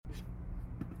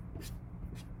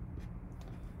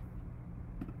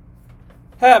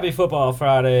Happy Football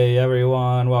Friday,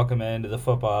 everyone. Welcome into the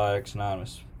Football Addicts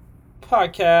Anonymous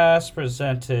podcast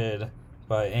presented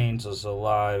by Angels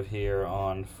Alive here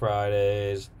on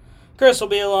Fridays. Chris will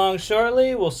be along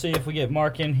shortly. We'll see if we get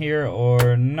Mark in here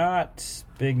or not.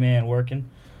 Big man working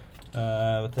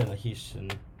within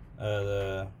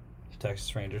the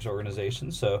Texas Rangers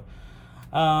organization. So,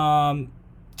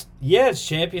 it's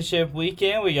championship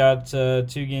weekend. We got 2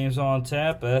 games on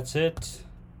tap. That's it.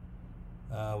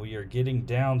 We are getting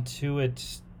down to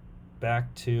it,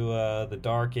 back to the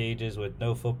dark ages with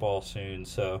no football soon.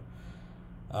 So,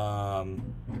 no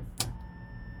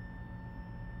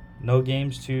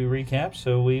games to recap.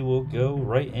 So we will go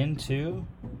right into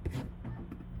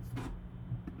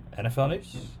NFL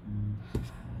news.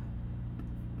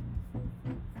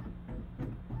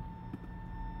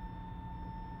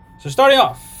 So starting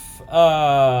off,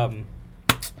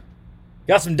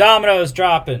 got some dominoes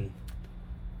dropping.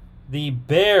 The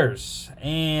Bears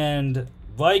and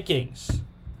Vikings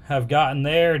have gotten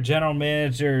their general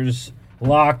managers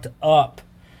locked up.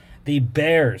 The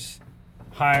Bears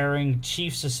hiring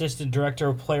Chiefs Assistant Director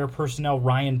of Player Personnel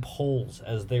Ryan Poles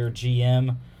as their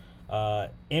GM.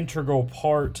 Integral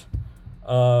part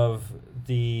of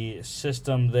the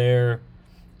system there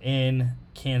in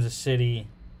Kansas City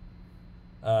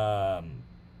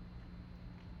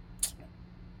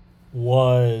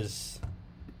was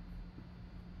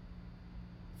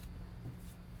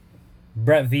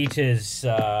Brett Veach's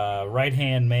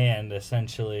right-hand man,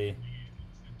 essentially.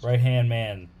 Right-hand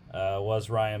man was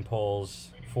Ryan Poles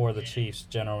for the Chiefs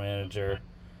general manager,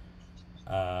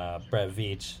 Brett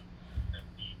Veach.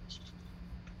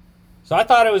 So I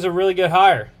thought it was a really good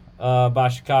hire by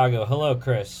Chicago. Hello,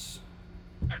 Chris.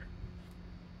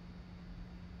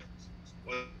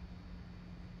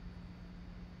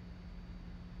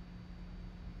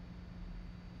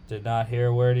 Did not hear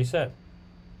a word he said.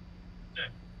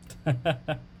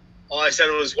 All I said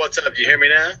was, "What's up?" You hear me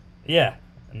now? Yeah.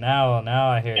 Now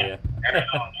I hear you.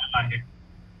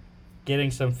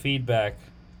 Getting some feedback,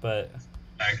 but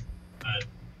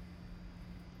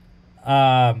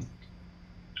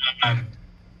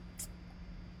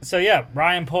so yeah,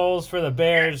 Ryan Poles for the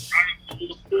Bears.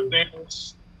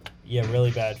 Yeah, really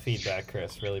bad feedback,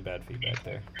 Chris. Really bad feedback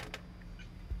there.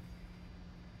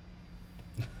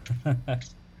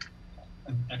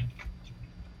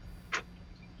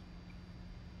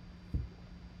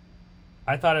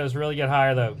 I thought it was a really good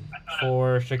hire, though,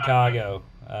 for Chicago.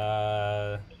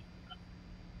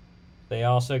 They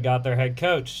also got their head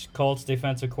coach, Colts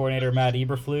defensive coordinator Matt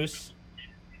Eberflus.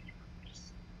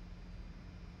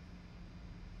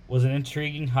 Was an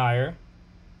intriguing hire,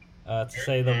 to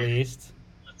say the least.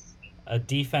 A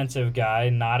defensive guy,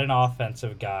 not an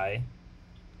offensive guy.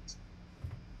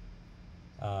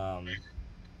 But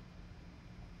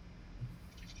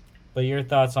your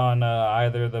thoughts on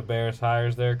either of the Bears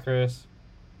hires there, Chris?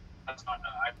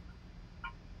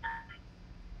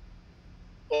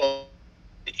 Well,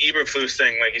 the Eberflus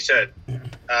thing, like you said, it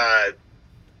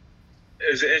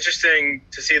was interesting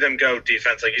to see them go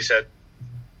defense, like you said,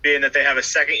 being that they have a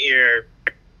second-year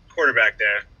quarterback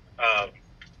there.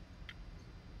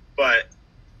 But,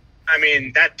 I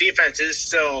mean, that defense is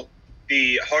still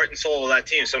the heart and soul of that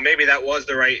team, so maybe that was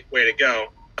the right way to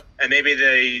go. And maybe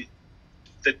the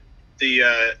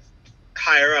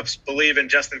higher-ups believe in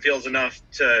Justin Fields enough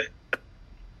to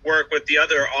work with the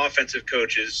other offensive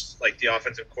coaches, like the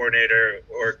offensive coordinator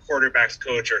or quarterback's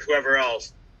coach or whoever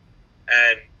else,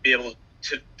 and be able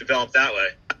to develop that way.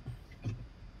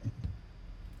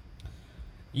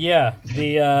 Yeah,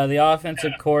 the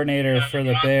offensive coordinator for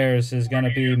the Bears is going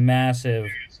to be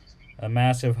massive, a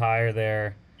massive hire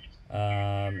there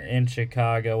in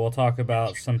Chicago. We'll talk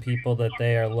about some people that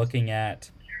they are looking at.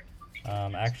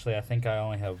 Actually, I think I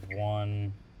only have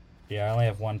one. Yeah, I only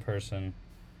have one person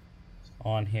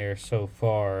on here so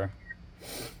far.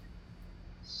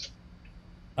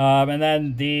 And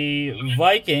then the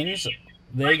Vikings,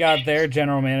 they got their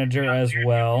general manager as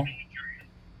well.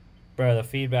 Bro, the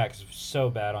feedback is so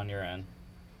bad on your end.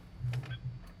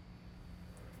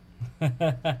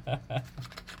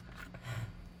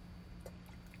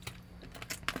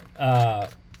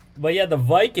 But yeah, the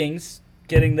Vikings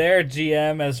getting their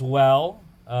GM as well.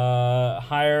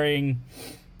 Hiring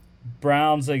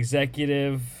Browns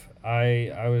executive.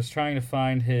 I was trying to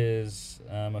find his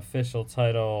official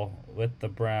title with the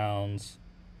Browns.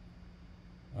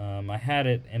 I had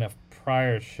it in a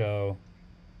prior show.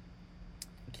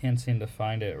 Can't seem to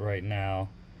find it right now.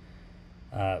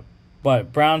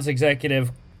 But Browns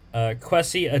executive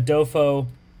Kwesi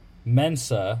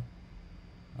Adolfo-Mensah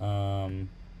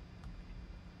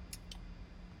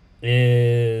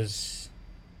is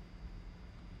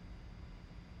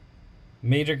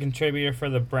major contributor for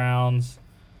the Browns,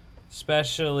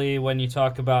 especially when you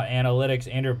talk about analytics.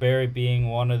 Andrew Berry being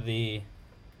one of the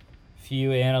few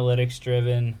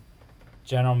analytics-driven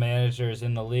general managers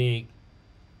in the league.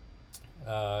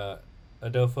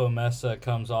 Adolfo Mesa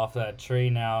comes off that tree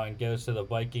now and goes to the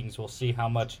Vikings. We'll see how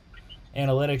much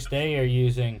analytics they are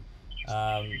using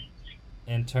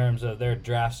in terms of their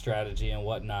draft strategy and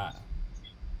whatnot.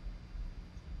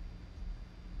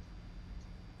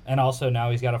 And also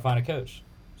now he's got to find a coach.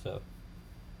 So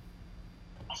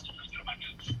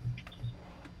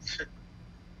yeah,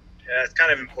 it's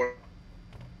kind of important.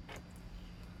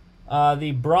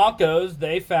 The Broncos,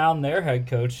 they found their head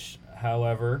coach,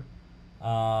 however.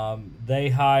 They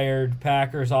hired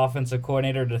Packers offensive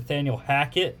coordinator Nathaniel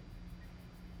Hackett.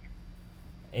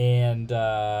 And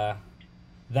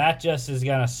that just is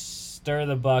going to stir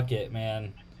the bucket,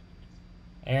 man.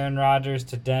 Aaron Rodgers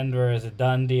to Denver is a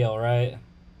done deal, right?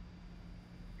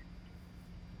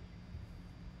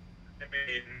 I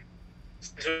mean,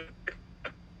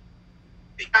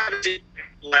 he obviously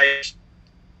like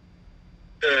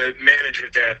the manager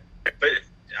there, but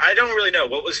I don't really know.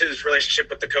 What was his relationship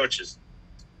with the coaches?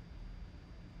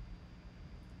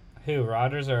 Who,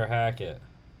 Rodgers or Hackett?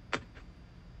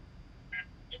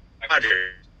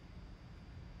 Rodgers.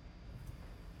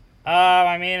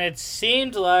 I mean, it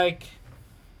seemed like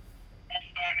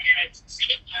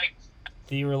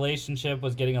the relationship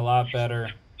was getting a lot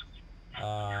better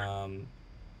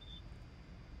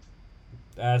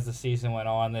as the season went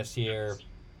on this year.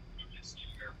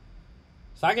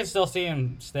 So I can still see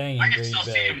him staying in Green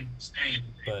Bay.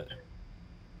 But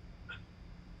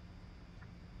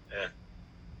yeah.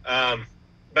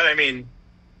 But I mean,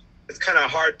 it's kind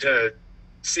of hard to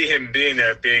see him being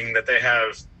there, being that they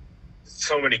have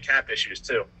so many cap issues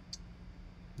too.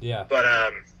 Yeah. But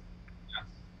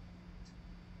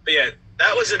yeah,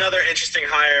 that was another interesting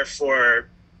hire for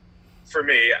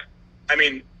me. I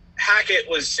mean, Hackett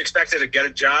was expected to get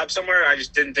a job somewhere. I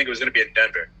just didn't think it was going to be in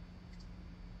Denver.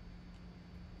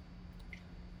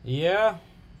 Yeah.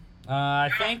 I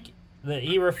think the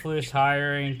Eberflus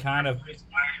hiring kind of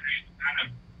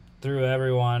threw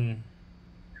everyone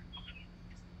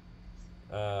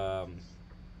off,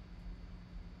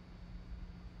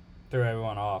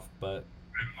 but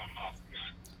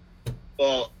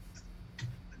well,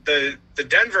 the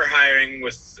Denver hiring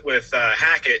with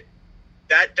Hackett,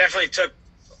 that definitely took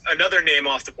another name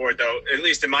off the board, though, at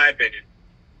least in my opinion,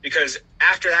 because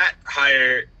after that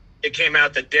hire, it came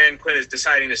out that Dan Quinn is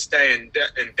deciding to stay in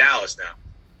Dallas now.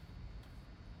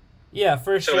 Yeah,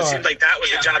 for so sure. So it seemed like that was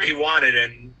the job he wanted,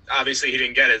 and obviously he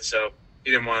didn't get it, so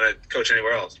he didn't want to coach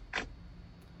anywhere else.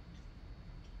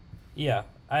 Yeah,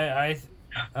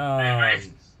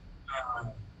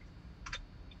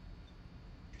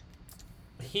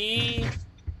 he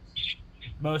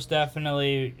most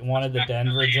definitely wanted the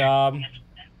Denver job,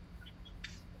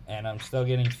 and I'm still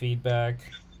getting feedback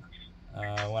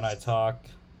when I talk.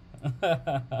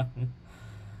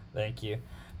 Thank you.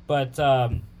 But,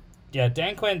 yeah,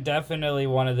 Dan Quinn definitely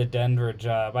wanted the Denver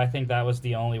job. I think that was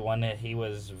the only one that he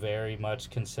was very much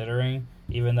considering,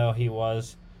 even though he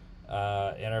was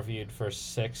interviewed for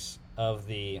 6 of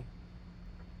the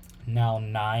now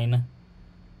 9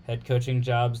 head coaching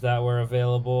jobs that were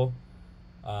available.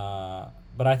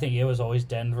 But I think it was always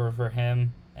Denver for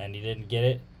him, and he didn't get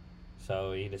it.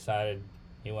 So he decided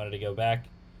he wanted to go back,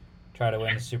 try to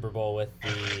win the Super Bowl with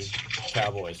the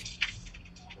Cowboys.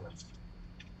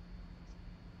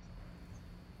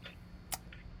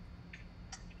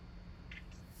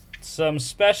 Some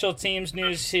special teams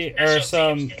news here, or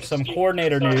some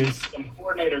coordinator news.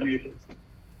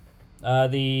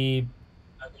 The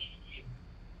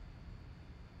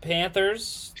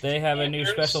Panthers, they have a new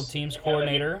special teams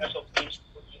coordinator.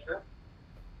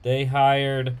 They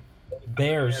hired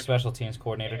Bears special teams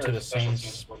coordinator to the same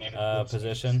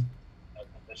position.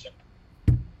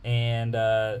 And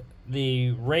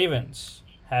the Ravens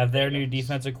have their new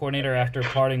defensive coordinator after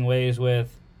parting ways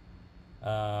with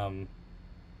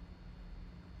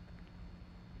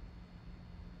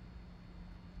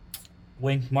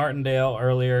Wink Martindale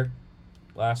earlier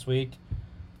last week.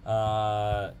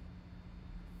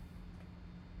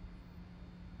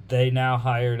 They now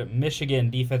hired Michigan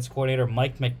defense coordinator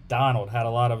Mike McDonald. Had a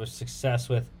lot of success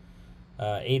with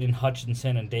Aiden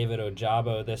Hutchinson and David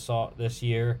Ojabo this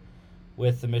year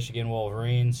with the Michigan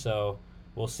Wolverines. So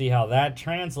we'll see how that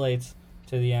translates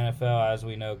to the NFL. As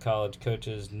we know, college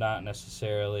coaches not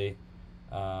necessarily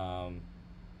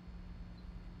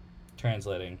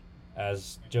translating,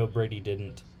 as Joe Brady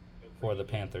didn't for the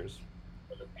Panthers.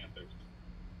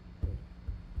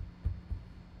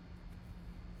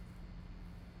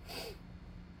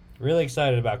 Really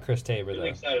excited about Chris Tabor,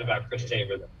 though.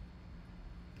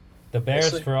 The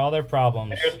Bears, for all their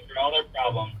problems,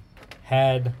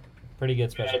 had pretty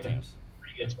good special teams.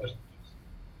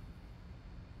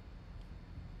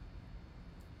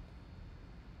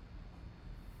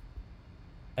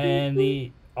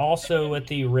 And also with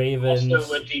the Ravens,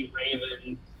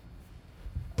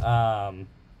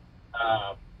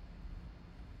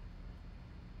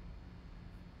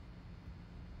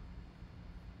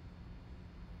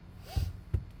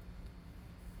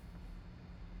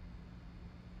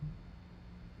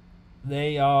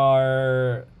 they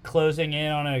are closing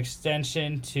in on an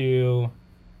extension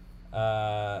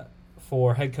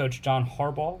for head coach John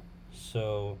Harbaugh.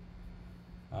 So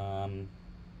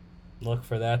look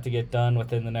for that to get done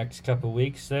within the next couple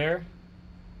weeks there.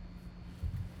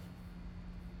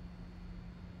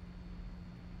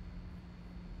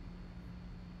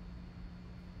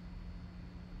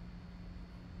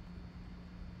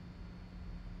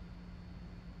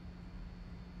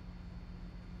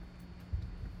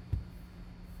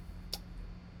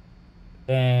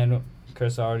 And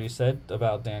Chris already said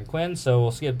about Dan Quinn, so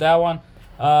we'll skip that one.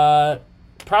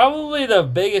 Probably the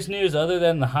biggest news other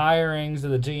than the hirings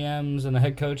of the GMs and the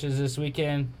head coaches this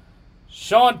weekend,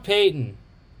 Sean Payton.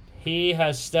 He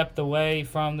has stepped away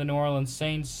from the New Orleans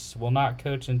Saints, will not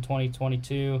coach in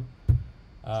 2022.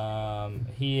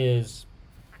 He is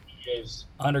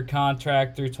under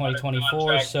contract through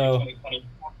 2024, so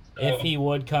if he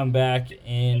would come back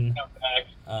in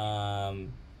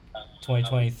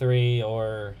 2023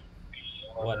 or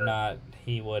whatnot,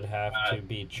 he would have to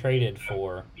be traded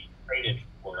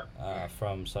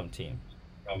from some team.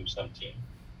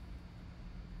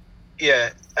 Yeah,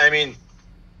 I mean,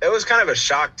 it was kind of a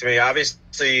shock to me.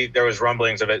 Obviously, there was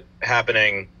rumblings of it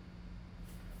happening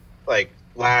like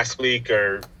last week,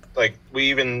 or like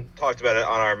we even talked about it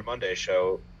on our Monday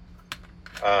show.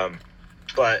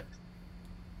 But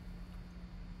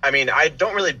I mean, I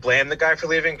don't really blame the guy for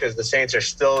leaving because the Saints are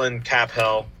still in cap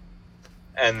hell,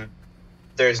 and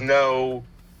there's no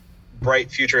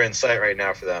bright future in sight right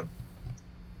now for them,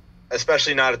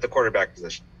 especially not at the quarterback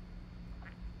position.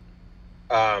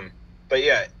 But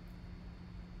yeah,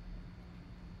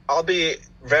 I'll be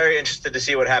very interested to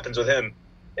see what happens with him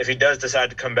if he does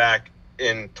decide to come back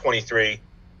in 23.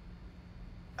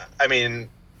 I mean,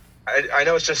 I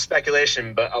know it's just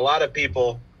speculation, but a lot of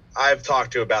people I've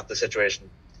talked to about the situation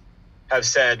have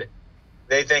said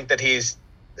they think that he's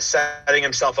setting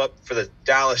himself up for the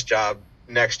Dallas job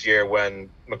next year when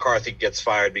McCarthy gets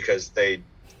fired because they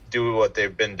do what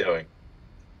they've been doing.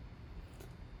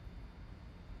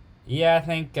 Yeah, I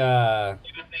think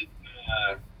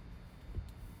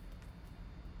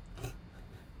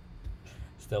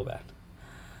still bad.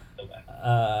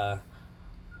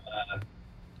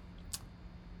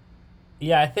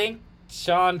 Yeah, I think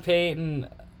Sean Payton,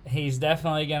 he's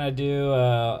definitely going to do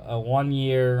a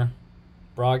 1-year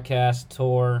broadcast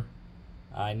tour.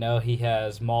 I know he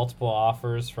has multiple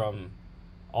offers from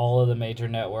all of the major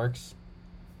networks.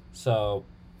 So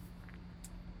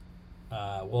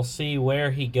we'll see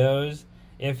where he goes.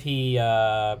 If he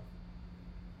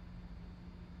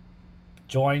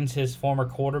joins his former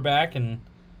quarterback and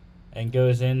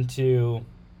goes into...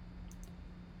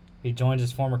 He joins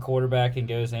his former quarterback and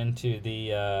goes into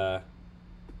the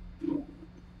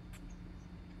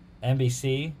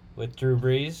NBC with Drew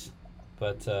Brees.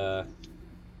 But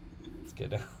let's get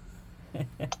down.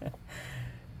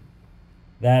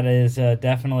 That is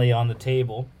definitely on the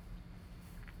table.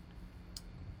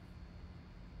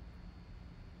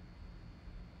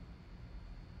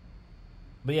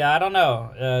 But yeah, I don't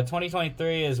know.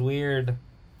 2023 is weird.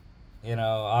 You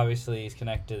know, obviously he's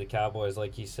connected to the Cowboys,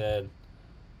 like you said.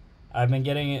 I've been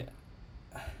getting it.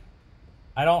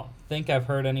 I don't think I've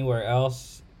heard anywhere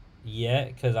else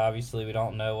yet, because obviously we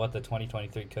don't know what the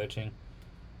 2023 coaching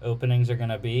openings are going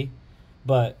to be.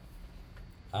 But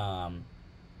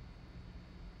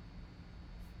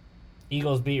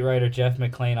Eagles beat writer Jeff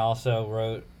McClain also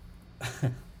wrote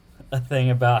a thing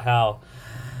about how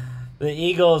the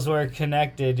Eagles were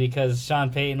connected because Sean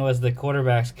Payton was the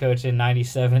quarterback's coach in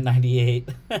 97, 98.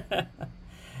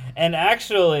 And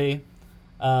actually,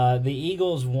 the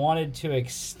Eagles wanted to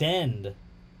extend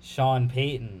Sean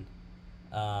Payton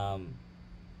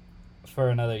for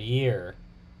another year,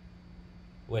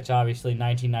 which obviously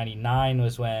 1999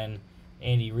 was when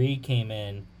Andy Reid came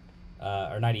in,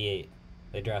 or 98.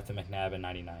 They drafted McNabb in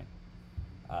 99.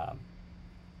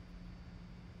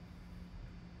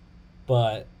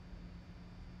 But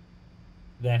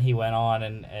then he went on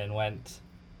and went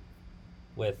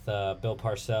with Bill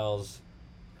Parcells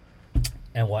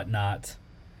and whatnot.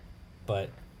 But,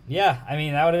 yeah, I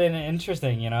mean, that would have been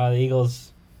interesting. You know, the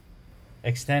Eagles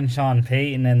extend Sean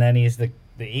Payton, and then he's the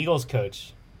Eagles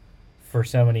coach for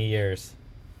so many years.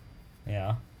 You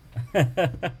know,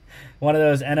 one of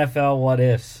those NFL what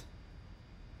ifs.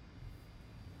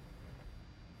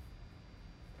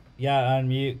 Yeah,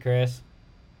 unmute, Chris.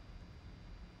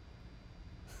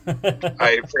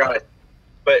 I forgot.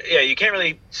 But yeah, you can't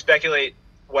really speculate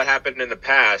what happened in the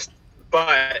past.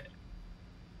 But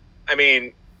I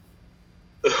mean,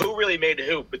 who really made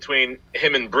who between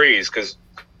him and Breeze? Because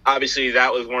obviously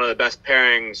that was one of the best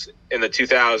pairings in the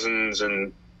 2000s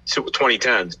and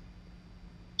 2010s.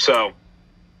 So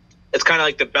it's kind of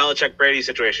like the Belichick Brady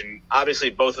situation. Obviously,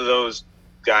 both of those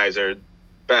guys are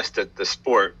best at the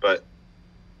sport, but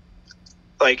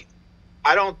like,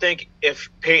 I don't think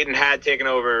if Peyton had taken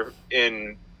over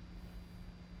in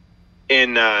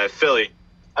Philly,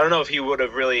 I don't know if he would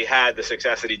have really had the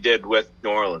success that he did with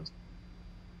New Orleans.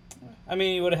 I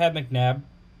mean, he would have had McNabb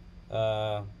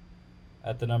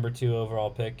at the number 2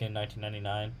 overall pick in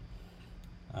 1999.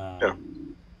 Yeah.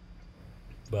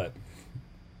 But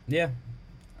yeah,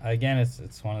 again,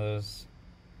 it's one of those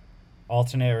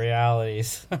alternate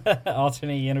realities,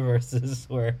 alternate universes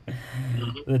where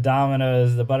the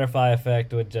dominoes, the butterfly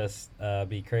effect would just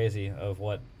be crazy of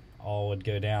what all would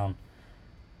go down.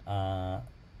 But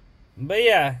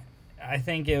yeah, I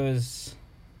think it was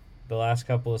the last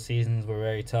couple of seasons were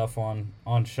very tough on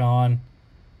Sean.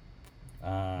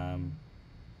 Yeah,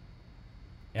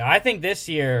 I think this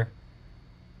year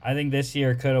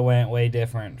could have went way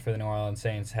different for the New Orleans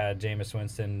Saints had Jameis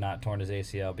Winston not torn his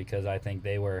ACL, because I think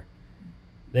they were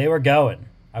going.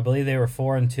 I believe they were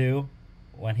 4-2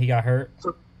 when he got hurt.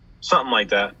 Something like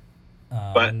that.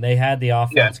 But and they had the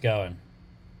offense going.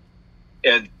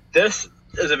 Yeah, this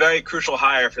is a very crucial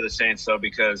hire for the Saints, though,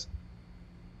 because,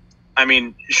 I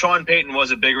mean, Sean Payton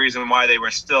was a big reason why they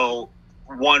were still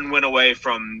one win away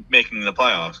from making the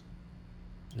playoffs.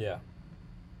 Yeah.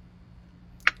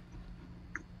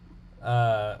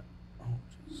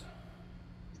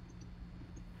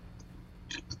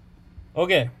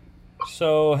 Okay.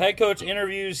 So, head coach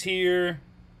interviews here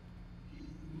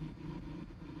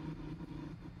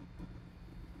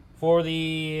for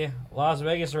the Las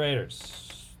Vegas Raiders.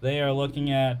 They are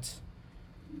looking at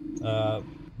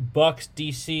Bucks,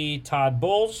 DC, Todd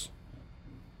Bowles.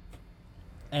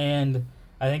 And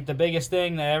I think the biggest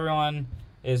thing that everyone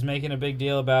is making a big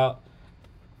deal about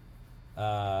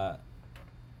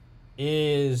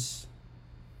is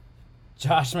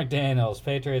Josh McDaniels.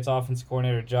 Patriots offensive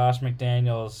coordinator Josh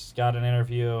McDaniels got an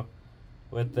interview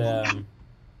with them.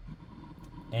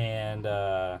 And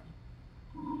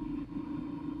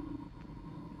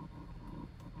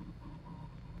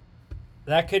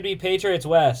that could be Patriots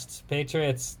West,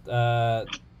 Patriots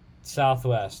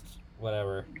Southwest,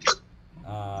 whatever.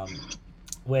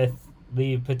 With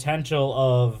the potential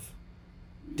of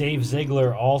Dave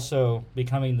Ziegler also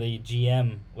becoming the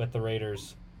GM with the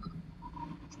Raiders.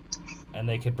 And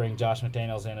they could bring Josh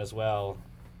McDaniels in as well.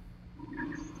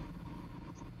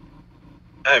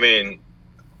 I mean,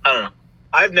 I don't know.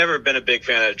 I've never been a big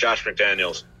fan of Josh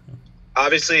McDaniels.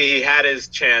 Obviously, he had his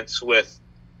chance with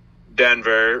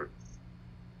Denver.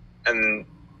 And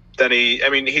then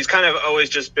he's kind of always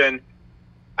just been,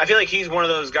 I feel like he's one of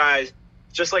those guys,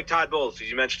 just like Todd Bowles, as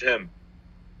you mentioned him.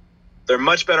 They're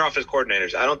much better off as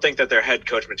coordinators. I don't think that they're head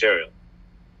coach material.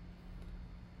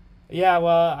 Yeah,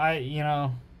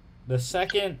 well, the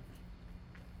second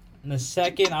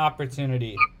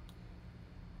opportunity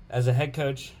as a head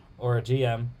coach or a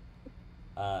GM,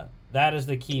 that is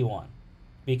the key one.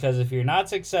 Because if you're not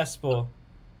successful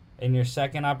in your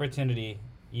second opportunity,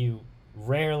 you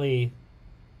rarely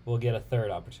will get a third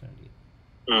opportunity.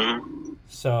 Mm-hmm.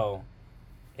 So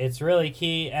it's really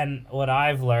key. And what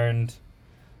I've learned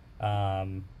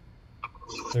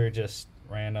through just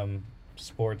random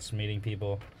sports meeting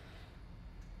people,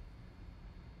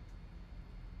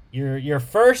 your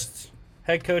first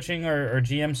head coaching or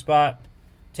GM spot,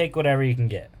 take whatever you can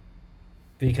get,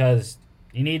 because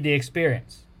you need the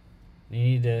experience. You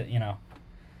need to,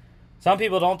 some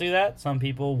people don't do that. Some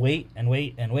people wait and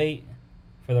wait and wait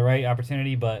for the right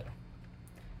opportunity, but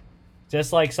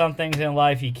just like some things in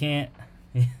life, you can't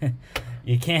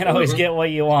always get what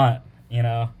you want,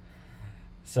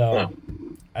 So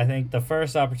I think the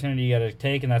first opportunity you got to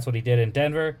take, and that's what he did in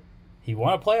Denver. He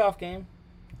won a playoff game,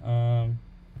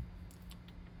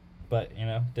 but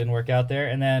didn't work out there.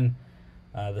 And then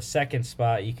the second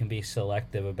spot you can be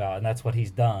selective about, and that's what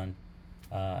he's done,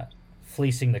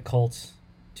 fleecing the Colts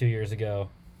 2 years ago.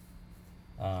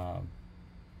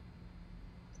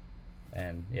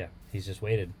 And yeah, he's just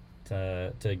waited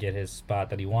to get his spot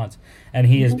that he wants, and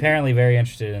he is apparently very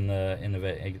interested in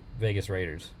the Vegas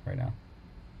Raiders right now.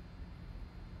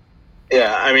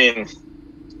 Yeah, I mean,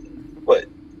 what?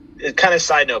 It kind of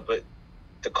side note, but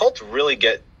the Colts really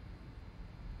get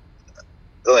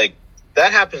like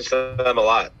that happens to them a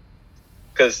lot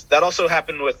because that also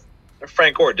happened with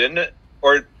Frank Gore, didn't it?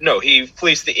 Or no, he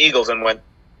fleeced the Eagles and went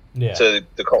to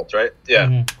the Colts, right? Yeah,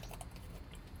 Mm-hmm.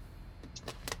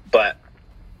 but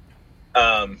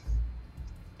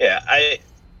yeah,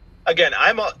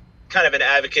 I'm kind of an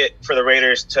advocate for the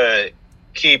Raiders to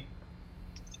keep.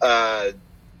 I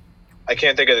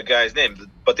can't think of the guy's name,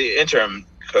 but the interim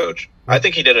coach. I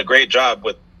think he did a great job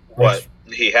with what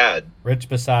he had. Rich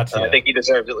Bisaccia. I think he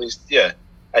deserves at least. Yeah,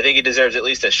 I think he deserves at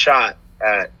least a shot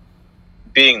at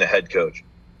being the head coach.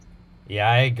 Yeah,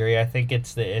 I agree. I think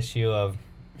it's the issue of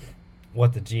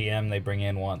what the GM they bring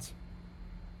in wants.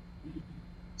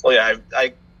 Well, yeah,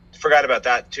 I forgot about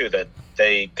that too. That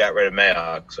they got rid of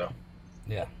Mayock. So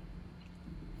yeah,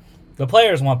 the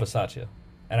players want Bisaccia,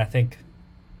 and I think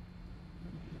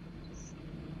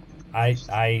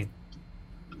I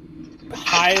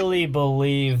highly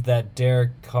believe that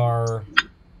Derek Carr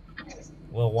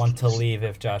will want to leave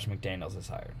if Josh McDaniels is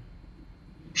hired.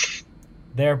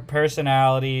 Their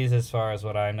personalities, as far as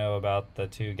what I know about the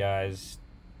two guys,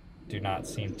 do not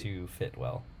seem to fit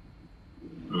well.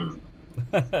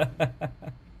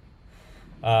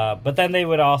 But then they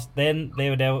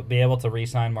would be able to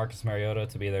re-sign Marcus Mariota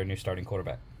to be their new starting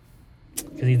quarterback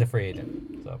because he's a free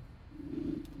agent. So,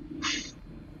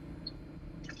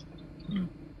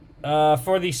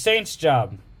 for the Saints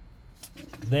job,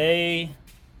 they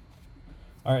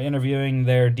are interviewing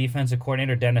their defensive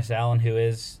coordinator Dennis Allen, who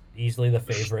is easily the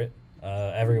favorite.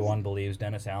 Everyone believes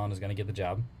Dennis Allen is going to get the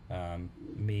job,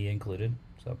 me included.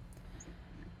 So,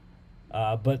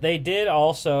 but they did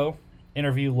also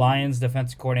interview Lions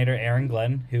defensive coordinator Aaron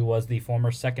Glenn, who was the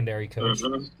former secondary coach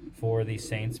for the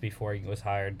Saints before he was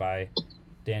hired by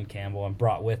Dan Campbell and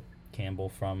brought with Campbell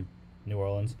from New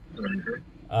Orleans.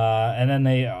 And then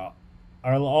they are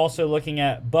also looking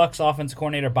at Bucs offensive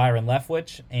coordinator Byron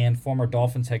Leftwich and former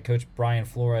Dolphins head coach Brian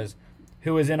Flores,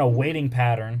 who is in a waiting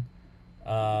pattern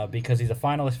because he's a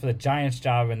finalist for the Giants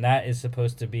job, and that is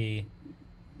supposed to be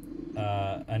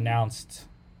announced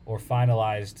or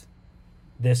finalized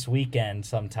this weekend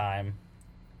sometime.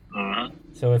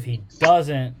 So if he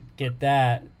doesn't get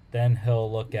that, then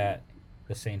he'll look at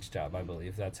the Saints job, I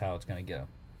believe. That's how it's going to go.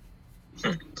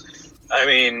 I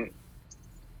mean,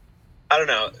 I don't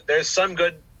know. There's some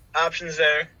good options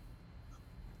there.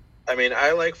 I mean,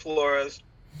 I like Flores,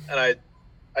 and I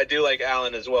do like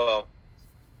Allen as well.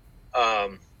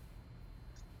 Aaron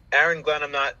Glenn,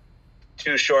 I'm not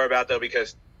too sure about, though,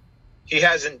 because he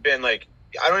hasn't been, I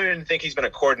don't even think he's been a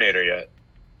coordinator yet.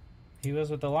 He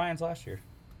was with the Lions last year.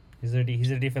 He's their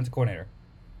defensive coordinator.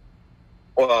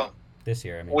 Well, this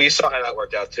year, I mean. We saw how that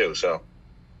worked out, too, so.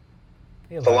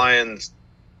 The Lions.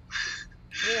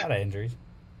 A lot of injuries.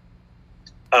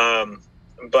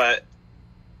 But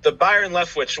the Byron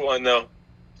Leftwich one, though,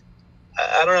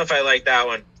 I don't know if I like that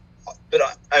one. But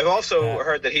I've also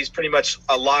heard that he's pretty much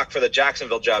a lock for the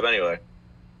Jacksonville job anyway.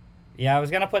 Yeah, I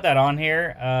was going to put that on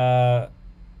here.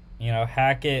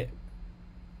 Hackett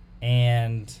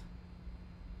and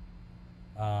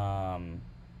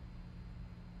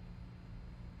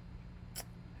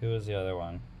who was the other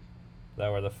one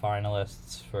that were the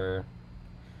finalists for,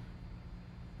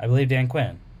 I believe Dan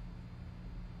Quinn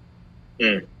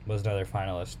was another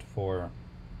finalist for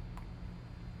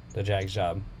the Jags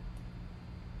job.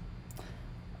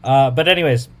 But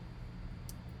anyways,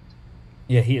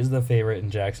 yeah, he is the favorite in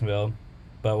Jacksonville,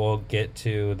 but we'll get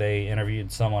to, they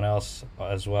interviewed someone else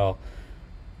as well.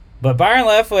 But Byron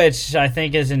Leftwich, I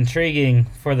think, is intriguing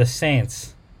for the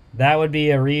Saints. That would be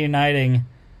a reuniting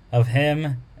of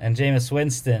him and Jameis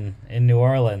Winston in New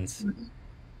Orleans.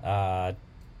 Byron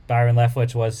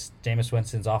Leftwich was Jameis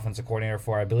Winston's offensive coordinator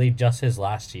for, I believe, just his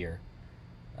last year.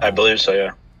 I believe so,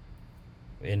 yeah.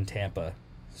 In Tampa.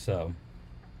 So,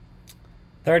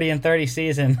 30-30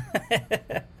 season.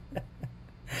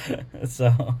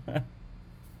 So,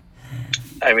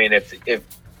 I mean,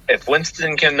 if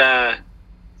Winston can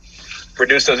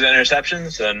produce those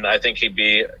interceptions, then I think he'd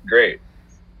be great.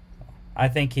 I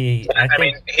think he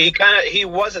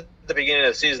was at the beginning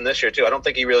of the season this year too. I don't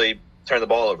think he really turned the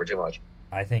ball over too much.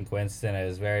 I think Winston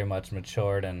is very much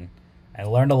matured and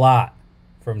learned a lot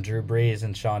from Drew Brees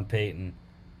and Sean Payton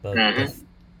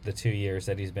the 2 years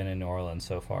that he's been in New Orleans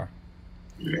so far.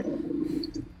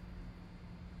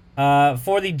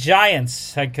 For the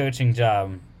Giants head coaching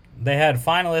job, they had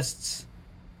finalists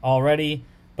already,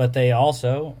 but they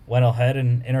also went ahead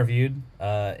and interviewed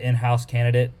in-house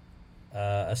candidate,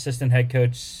 assistant head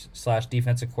coach /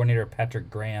 defensive coordinator Patrick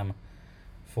Graham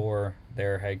for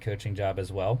their head coaching job as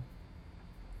well.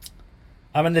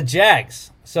 I'm in the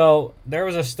Jags. So there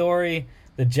was a story.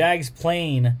 The Jags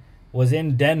plane was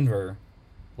in Denver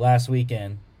last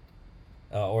weekend,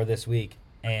 or this week,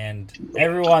 and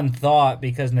everyone thought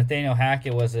because Nathaniel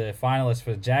Hackett was a finalist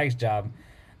for the Jags job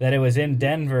that it was in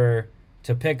Denver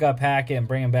to pick up Hackett and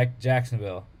bring him back to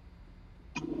Jacksonville.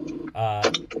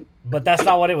 But that's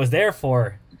not what it was there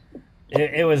for.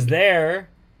 It was there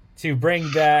to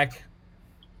bring back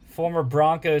former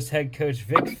Broncos head coach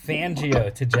Vic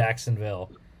Fangio to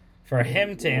Jacksonville for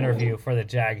him to interview for the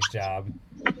Jags job.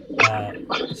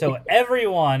 So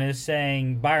everyone is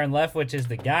saying Byron Leftwich is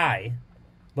the guy,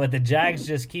 but the Jags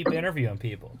just keep interviewing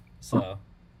people. So,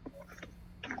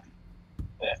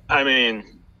 I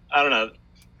mean, I don't know.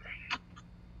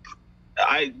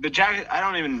 The Jags. I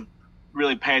don't even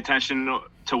really pay attention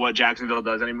to what Jacksonville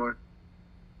does anymore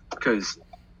because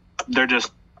they're.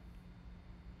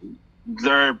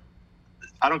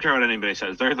 I don't care what anybody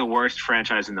says. They're the worst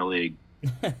franchise in the league,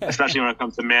 especially when it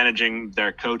comes to managing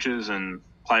their coaches and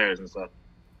players and stuff.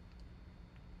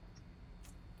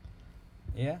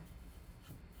 Yeah.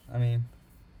 I mean,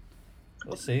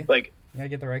 we'll see. Like, you gotta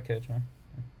get the right coach, man.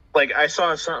 Like, I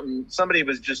saw somebody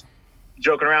was just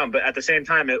joking around, but at the same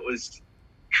time, it was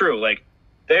true. Like,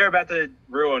 they're about to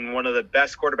ruin one of the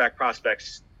best quarterback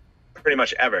prospects pretty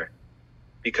much ever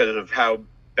because of how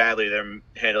badly they're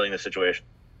handling the situation.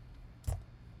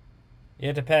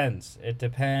 It depends.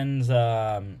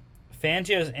 Fangio's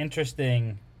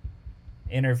interesting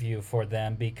interview for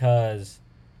them because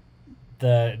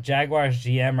the Jaguars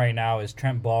GM right now is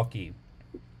Trent Baalke,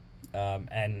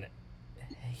 and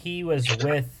he was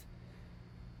with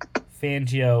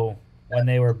Fangio when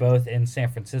they were both in San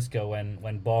Francisco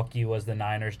when Baalke was the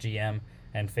Niners GM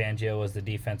and Fangio was the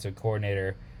defensive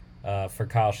coordinator for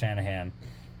Kyle Shanahan.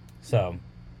 So,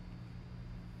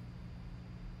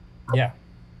 yeah,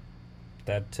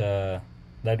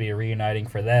 that'd be a reuniting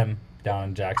for them down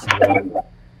in Jacksonville.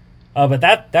 But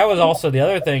that was also the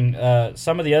other thing.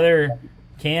 Some of the other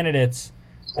candidates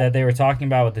that they were talking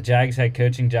about with the Jags head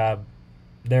coaching job,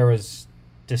 there was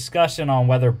discussion on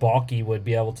whether Baalke would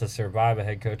be able to survive a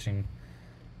head coaching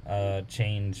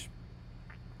change.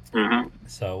 Mm-hmm.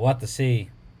 So we'll have to see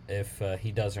if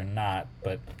he does or not.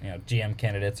 But GM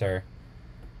candidates are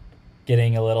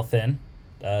getting a little thin.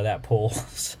 That pool.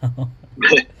 So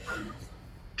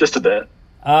just a bit.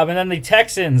 And then the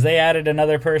Texans, they added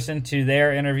another person to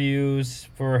their interviews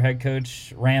for head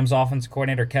coach. Rams offense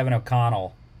coordinator Kevin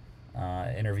O'Connell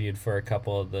interviewed for a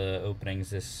couple of the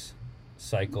openings this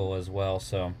cycle as well.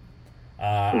 So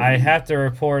I have to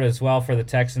report as well for the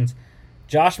Texans.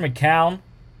 Josh McCown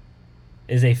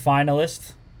is a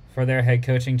finalist for their head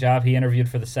coaching job. He interviewed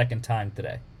for the second time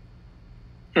today.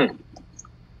 That'd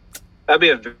be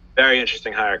a very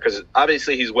interesting hire because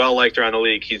obviously he's well liked around the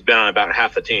league. He's been on about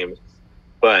half the teams.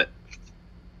 But,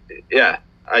 yeah,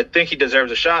 I think he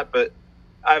deserves a shot. But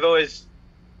I've always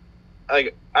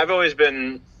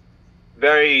been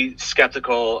very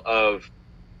skeptical of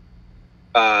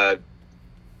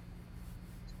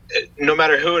no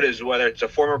matter who it is, whether it's a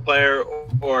former player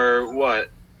or what.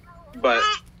 But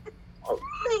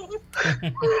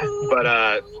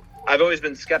I've always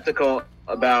been skeptical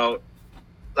about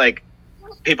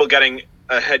people getting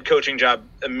a head coaching job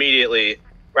immediately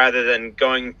rather than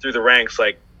going through the ranks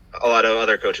like a lot of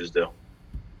other coaches do.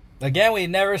 Again, we've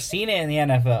never seen it in the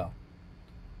NFL.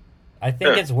 I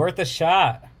think it's worth a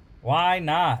shot. Why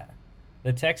not?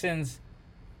 The Texans,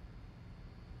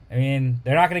 I mean,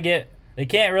 they're not going to get – they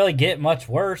can't really get much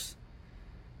worse.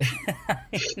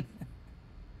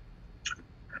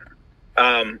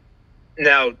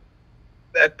 Now,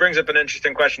 that brings up an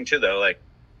interesting question too, though.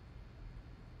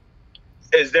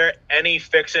 Is there any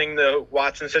fixing the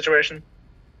Watson situation?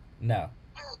 No.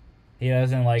 He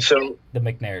doesn't like the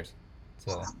McNairs.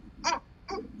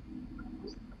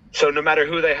 So no matter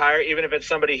who they hire, even if it's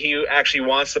somebody he actually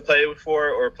wants to play for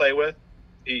or play with,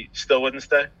 he still wouldn't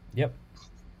stay? Yep.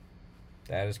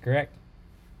 That is correct.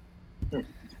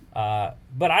 But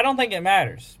I don't think it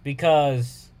matters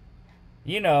because,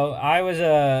 I was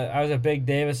a big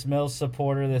Davis Mills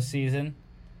supporter this season.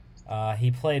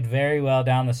 He played very well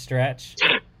down the stretch,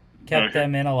 kept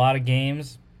them in a lot of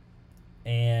games,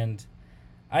 and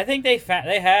I think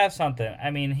they have something.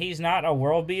 I mean, he's not a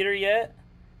world beater yet.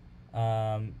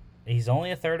 He's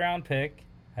only a third-round pick,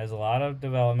 has a lot of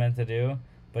development to do,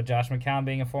 but Josh McCown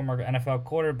being a former NFL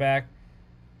quarterback,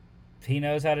 he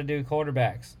knows how to do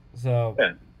quarterbacks. So,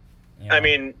 I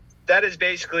mean, that is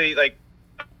basically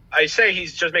I say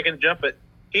he's just making the jump, but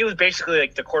he was basically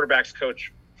the quarterback's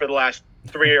coach for the last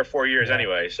 3 or 4 years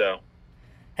anyway. So,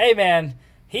 hey man,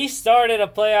 he started a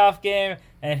playoff game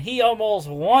and he almost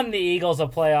won the Eagles a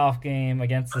playoff game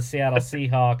against the Seattle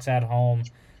Seahawks at home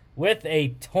with a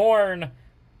torn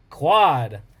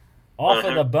quad, off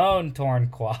of the bone torn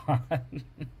quad.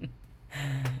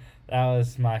 That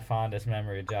was my fondest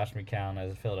memory of Josh McCown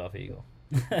as a Philadelphia Eagle.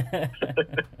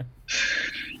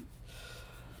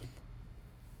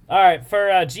 All right, for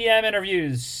GM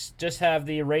interviews, just have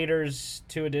the Raiders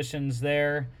 2 additions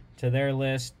there to their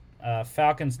list.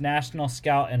 Falcons national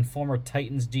scout and former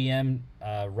Titans GM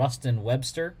Rustin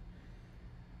Webster,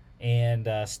 and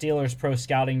Steelers pro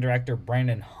scouting director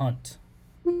Brandon Hunt.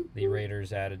 The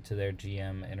Raiders added to their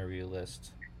GM interview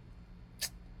list.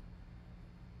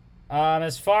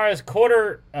 As far as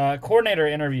coordinator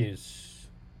interviews,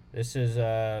 this is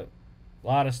a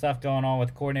lot of stuff going on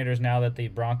with coordinators now that the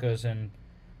Broncos and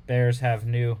Bears have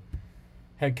new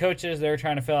head coaches. They're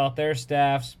trying to fill out their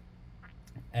staffs,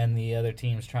 and the other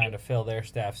team's trying to fill their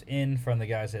staffs in from the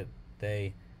guys that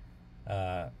they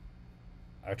are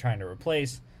trying to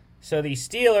replace. So the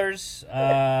Steelers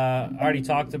already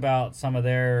talked about some of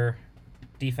their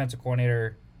defensive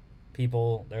coordinator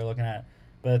people they're looking at,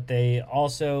 but they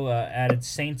also added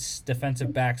Saints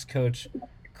defensive backs coach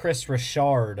Chris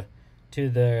Richard to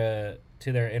their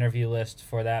interview list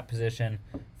for that position.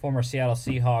 Former Seattle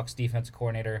Seahawks defensive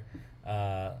coordinator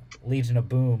Legion of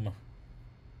Boom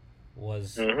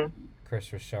was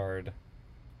Chris Richard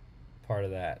part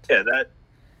of that. Yeah,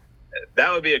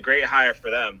 that would be a great hire for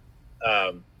them.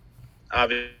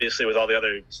 Obviously, with all the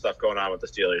other stuff going on with the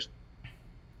Steelers.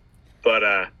 But,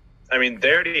 I mean,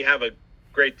 they already have a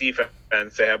great defense.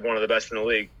 They have one of the best in the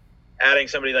league. Adding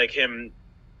somebody like him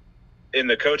in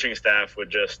the coaching staff would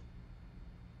just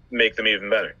make them even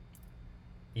better.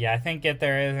 Yeah, I think if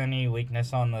there is any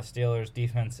weakness on the Steelers'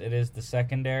 defense, it is the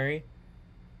secondary.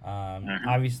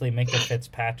 Obviously, Minka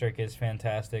Fitzpatrick is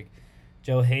fantastic.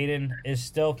 Joe Hayden is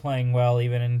still playing well,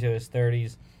 even into his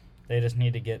 30s. They just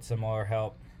need to get some more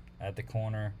help at the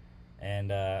corner.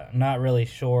 And I'm not really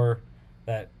sure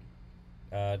that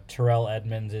Terrell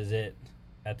Edmonds is it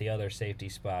at the other safety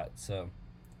spot. So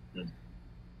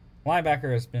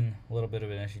linebacker has been a little bit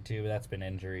of an issue too, but that's been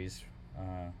injuries.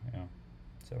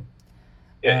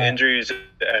 Injuries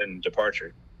and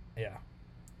departure. Yeah.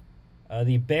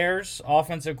 The Bears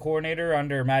offensive coordinator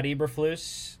under Matt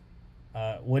Eberflus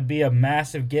would be a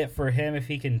massive get for him if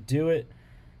he can do it.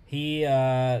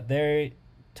 They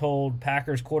told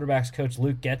Packers quarterbacks coach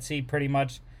Luke Getsy pretty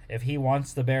much if he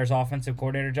wants the Bears offensive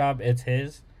coordinator job, it's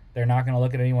his. They're not going to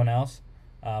look at anyone else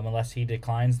unless he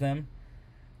declines them.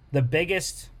 The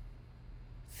biggest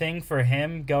thing for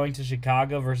him going to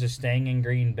Chicago versus staying in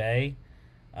Green Bay,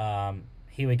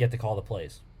 he would get to call the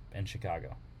plays in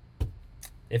Chicago.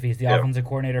 If he's the offensive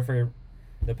coordinator for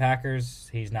the Packers,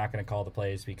 he's not going to call the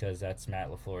plays because that's Matt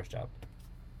LaFleur's job.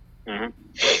 I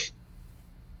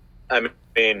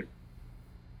mean,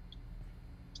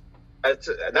 that's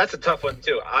a tough one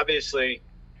too. Obviously,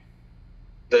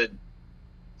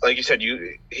 like you said,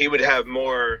 he would have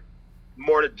more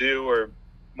to do or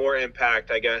more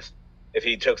impact, I guess, if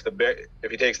he takes the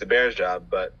Bears job.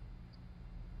 But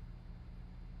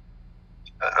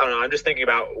I don't know. I'm just thinking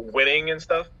about winning and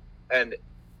stuff. And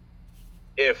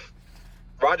if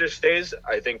Rodgers stays,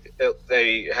 I think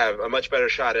they have a much better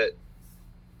shot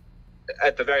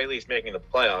at the very least, making the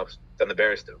playoffs than the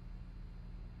Bears do.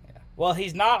 Yeah. Well,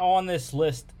 he's not on this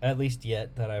list, at least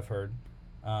yet, that I've heard.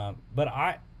 But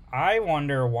I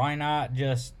wonder why not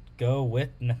just go with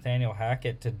Nathaniel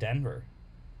Hackett to Denver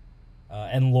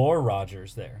and lure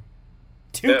Rodgers there.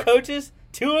 Two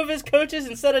of his coaches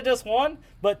instead of just one,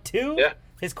 but two. Yeah.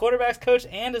 His quarterback's coach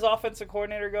and his offensive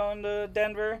coordinator going to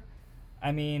Denver.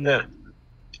 I mean, that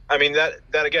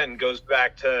again goes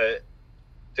back to,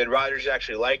 did Rodgers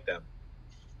actually like them?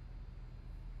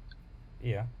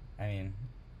 Yeah, I mean,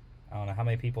 I don't know how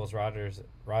many people Rodgers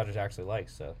actually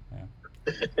likes. So,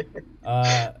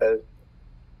 yeah.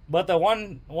 But the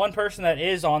one person that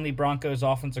is on the Broncos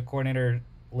offensive coordinator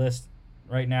list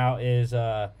right now is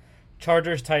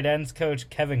Chargers tight ends coach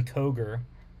Kevin Koger.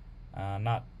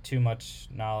 Not too much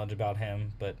knowledge about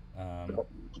him, but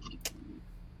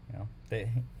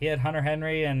he had Hunter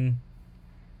Henry and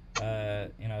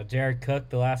Jared Cook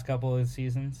the last couple of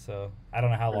seasons. So I don't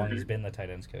know how long he's been the tight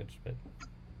ends coach, but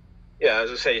yeah, I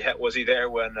was gonna say, was he there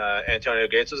when Antonio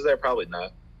Gates was there? Probably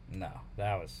not. No,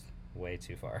 that was way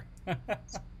too far.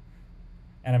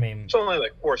 And I mean, it's only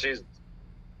like 4 seasons.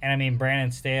 And I mean,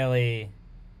 Brandon Staley,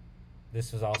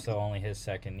 this was also only his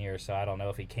second year, so I don't know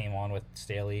if he came on with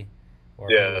Staley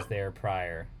or if he was there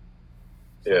prior.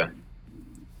 So,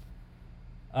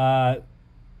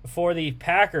 for the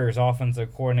Packers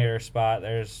offensive coordinator spot,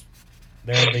 they're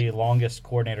the longest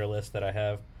coordinator list that I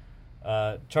have.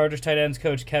 Chargers tight ends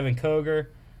coach Kevin Koger.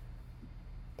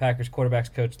 Packers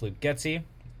quarterbacks coach Luke Getsy.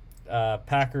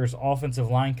 Packers offensive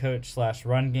line coach /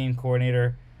 run game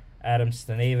coordinator Adam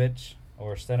Stenavich.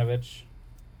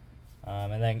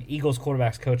 And then Eagles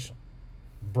quarterbacks coach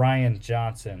Brian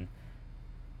Johnson.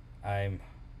 I'm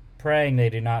praying they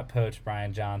do not poach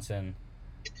Brian Johnson.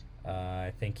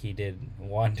 I think he did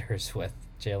wonders with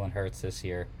Jalen Hurts this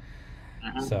year.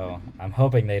 So I'm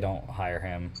hoping they don't hire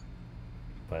him.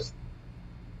 But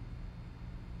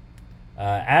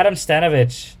Adam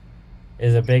Stenavich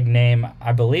is a big name.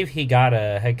 I believe he got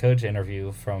a head coach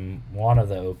interview from one of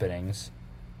the openings.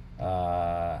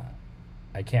 I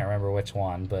can't remember which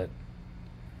one, but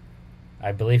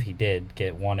I believe he did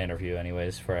get one interview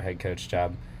anyways for a head coach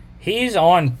job. He's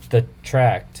on the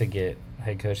track to get a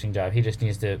head coaching job. He just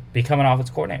needs to become an offense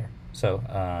coordinator. So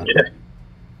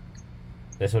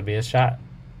this would be his shot.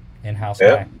 In-house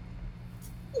guy.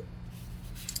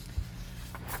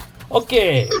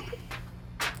 Okay.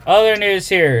 Other news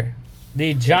here.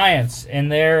 The Giants, in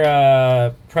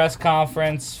their press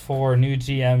conference for new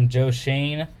GM Joe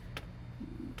Shane,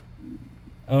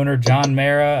 owner John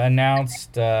Mara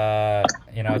announced,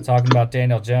 talking about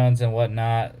Daniel Jones and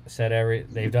whatnot, said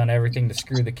they've done everything to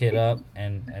screw the kid up,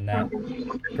 and that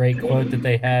great quote that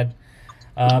they had.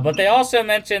 But they also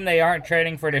mentioned they aren't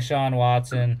trading for Deshaun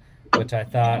Watson, which I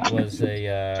thought was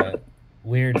a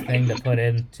weird thing to put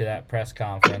into that press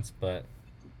conference, but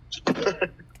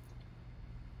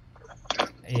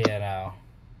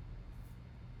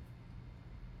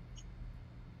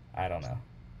I don't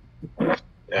know.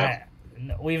 Yeah.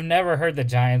 We've never heard the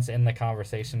Giants in the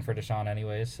conversation for Deshaun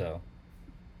anyways, so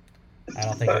I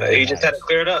don't think he just had to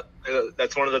clear it up.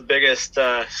 That's one of the biggest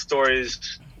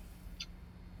stories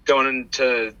going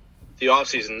into the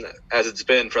offseason as it's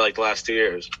been for like the last 2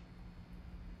 years.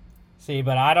 See,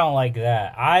 but I don't like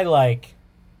that. I like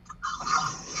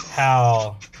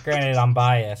how, granted I'm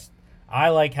biased, I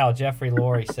like how Jeffrey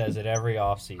Lurie says it every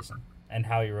offseason, and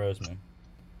Howie Roseman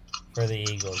for the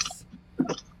Eagles.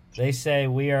 They say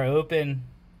we are open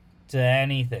to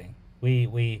anything.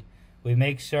 We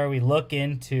make sure we look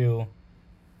into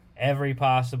every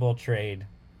possible trade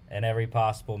and every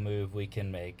possible move we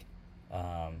can make.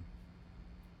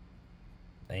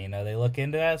 They look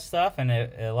into that stuff, and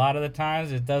a lot of the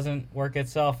times it doesn't work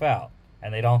itself out,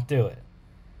 and they don't do it.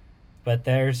 But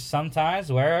there's some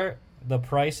times where the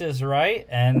price is right,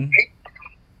 and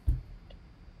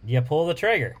you pull the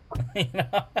trigger.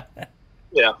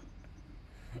 Yeah.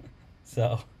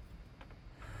 So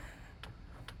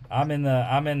I'm in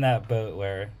that boat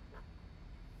where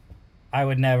I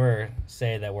would never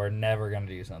say that we're never going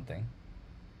to do something.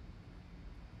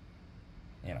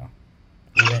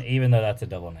 Even though that's a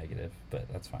double negative, but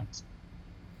that's fine.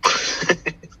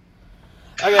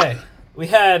 Okay, we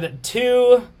had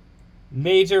 2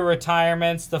 major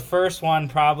retirements. The first one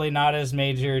probably not as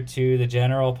major to the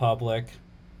general public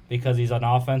because he's an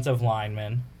offensive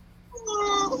lineman.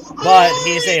 But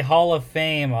he's a Hall of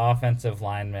Fame offensive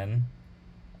lineman.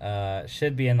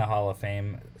 Should be in the Hall of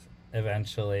Fame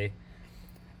eventually.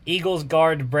 Eagles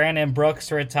guard Brandon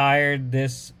Brooks retired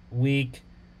this week.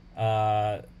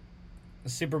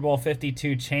 Super Bowl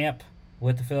 52 champ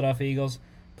with the Philadelphia Eagles.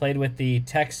 Played with the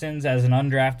Texans as an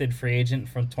undrafted free agent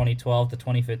from 2012 to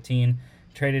 2015.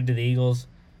 Traded to the Eagles.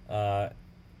 I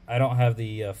don't have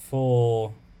the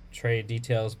full trade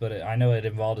details, but I know it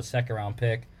involved a second-round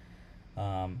pick.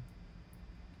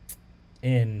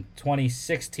 In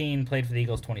 2016, played for the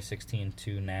Eagles 2016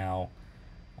 to now.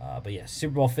 But yeah,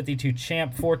 Super Bowl 52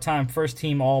 champ, 4-time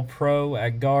first-team All-Pro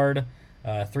at guard,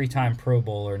 3-time Pro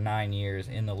Bowler, 9 years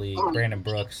in the league. Brandon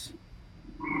Brooks.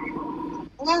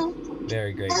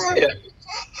 Very great. Yeah.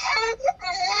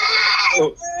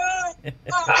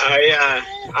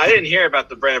 I didn't hear about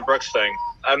the Brandon Brooks thing.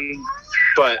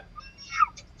 But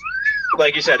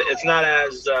like you said, it's not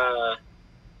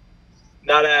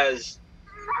as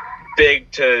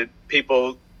big to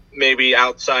people maybe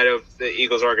outside of the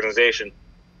Eagles organization.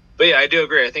 But yeah, I do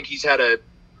agree. I think he's had a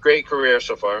great career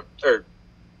so far, or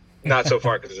not so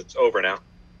far because it's over now.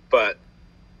 But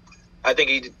I think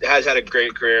he has had a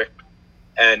great career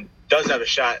and does have a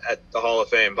shot at the Hall of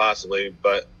Fame possibly,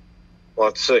 but we'll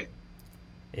have to see.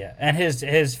 Yeah, and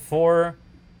his 4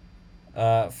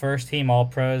 first-team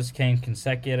All-Pros came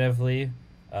consecutively.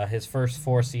 His first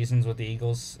 4 seasons with the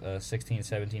Eagles, 16,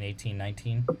 17, 18,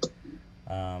 19.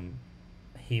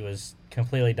 He was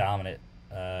completely dominant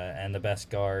and the best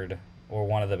guard, or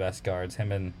one of the best guards.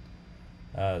 Him and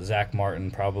Zach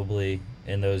Martin probably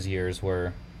in those years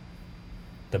were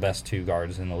the best 2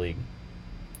 guards in the league,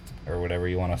 or whatever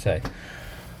you want to say.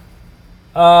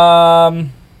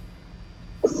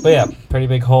 But yeah, pretty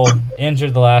big hole.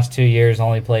 Injured the last 2 years.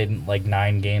 Only played like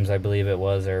 9 games, I believe it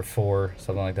was, or 4,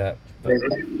 something like that. But,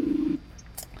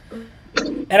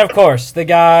 and of course, the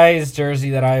guy's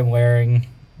jersey that I'm wearing.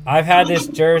 I've had this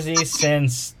jersey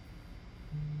since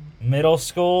middle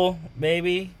school,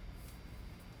 maybe.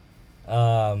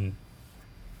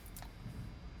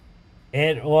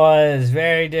 It was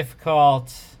very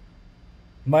difficult.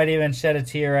 Might even shed a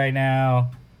tear right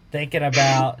now thinking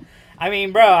about. I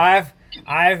mean, bro,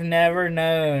 I've never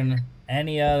known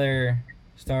any other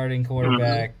starting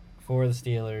quarterback for the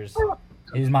Steelers.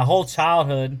 It was my whole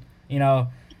childhood. You know,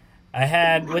 I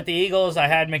had with the Eagles, I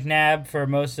had McNabb for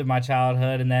most of my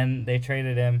childhood, and then they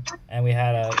traded him, and we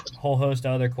had a whole host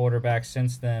of other quarterbacks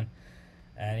since then.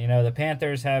 And you know, the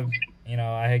Panthers have. You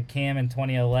know, I had Cam in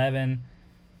 2011.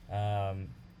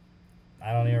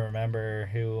 I don't even remember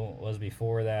who was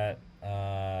before that.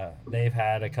 They've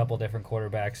had a couple different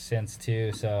quarterbacks since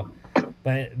too. So,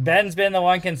 but Ben's been the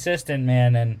one consistent,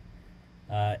 man,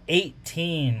 and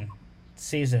 18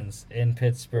 seasons in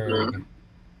Pittsburgh.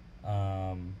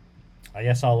 I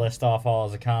guess I'll list off all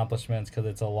his accomplishments because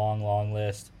it's a long, long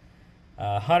list.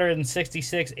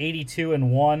 166, 82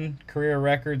 and 1 career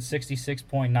record,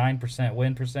 66.9%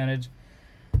 win percentage.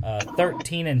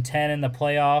 13 and 10 in the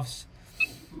playoffs.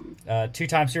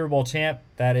 2-time Super Bowl champ.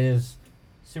 That is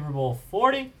Super Bowl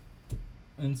 40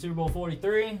 and Super Bowl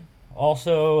 43.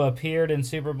 Also appeared in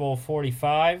Super Bowl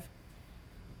 45.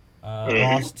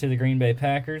 Lost to the Green Bay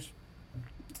Packers.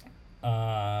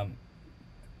 1-time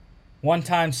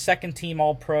second team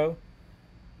All-Pro.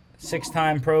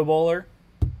 6-time Pro Bowler.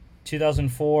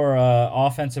 2004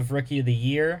 Offensive Rookie of the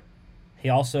Year. He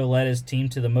also led his team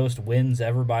to the most wins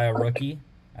ever by a rookie.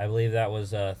 I believe that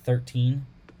was 13.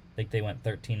 I think they went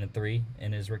 13-3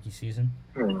 in his rookie season.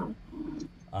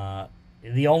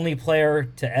 The only player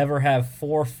to ever have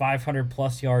 4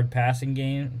 500-plus yard passing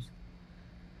games.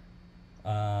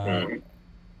 Never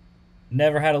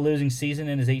had a losing season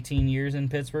in his 18 years in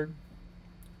Pittsburgh.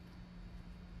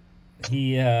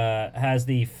 He has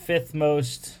the 5th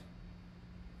most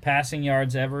passing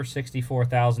yards ever,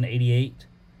 64,088.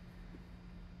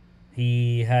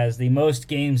 He has the most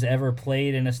games ever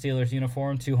played in a Steelers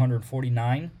uniform,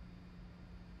 249.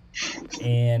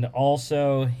 And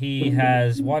also, he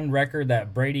has one record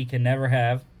that Brady can never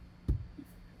have.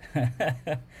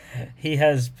 He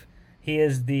has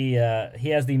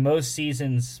the most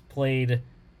seasons played.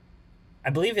 I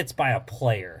believe it's by a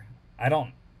player. I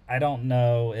don't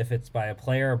know if it's by a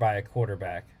player or by a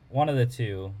quarterback. One of the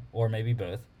two, or maybe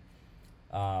both.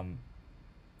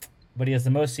 But he has the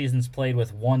most seasons played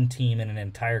with one team in an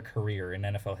entire career in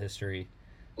NFL history,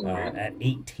 at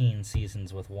 18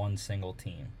 seasons with one single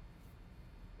team.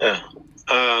 Yeah.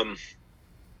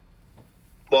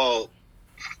 Well,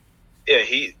 yeah,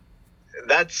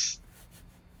 that's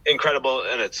incredible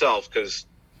in itself because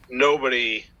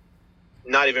nobody,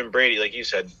 not even Brady, like you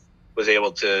said, was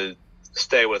able to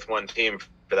stay with one team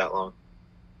for that long.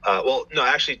 Well, no,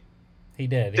 actually, he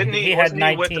did. Didn't he? Had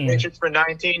 19 with the Patriots for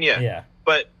 19? Yeah. Yeah.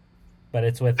 But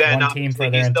it's with then one team for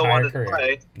their entire career.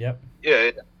 Play. Yep.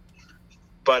 Yeah.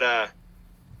 But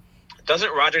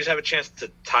doesn't Rodgers have a chance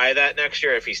to tie that next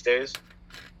year if he stays?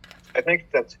 I think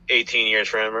that's 18 years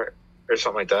for him or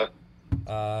something like that.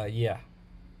 Yeah.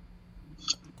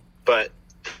 But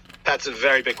that's a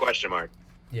very big question mark.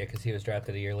 Yeah, because he was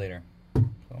drafted a year later.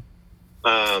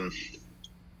 So.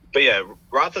 But yeah,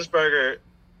 Roethlisberger,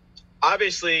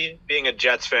 obviously being a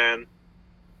Jets fan,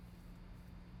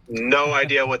 no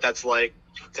idea what that's like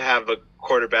to have a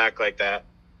quarterback like that.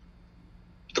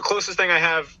 The closest thing I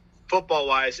have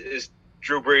football-wise is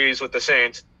Drew Brees with the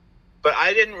Saints, but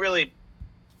I didn't really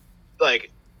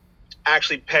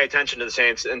actually pay attention to the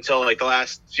Saints until the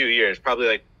last few years,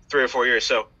 probably 3 or 4 years.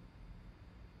 So,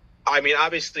 I mean,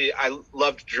 obviously I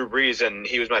loved Drew Brees and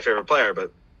he was my favorite player,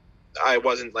 but I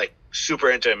wasn't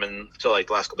super into him until the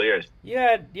last couple of years. You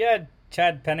had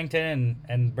Chad Pennington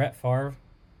and Brett Favre.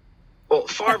 Well,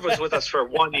 Favre was with us for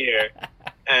 1 year,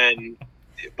 and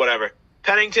whatever.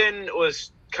 Pennington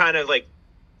was kind of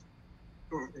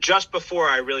just before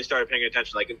I really started paying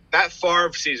attention. That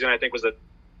Favre season, I think, was the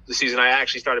season I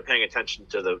actually started paying attention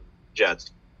to the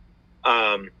Jets.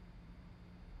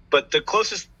 But the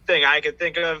closest thing I could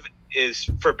think of is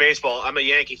for baseball. I'm a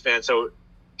Yankee fan, so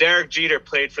Derek Jeter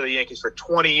played for the Yankees for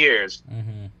 20 years,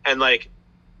 and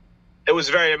it was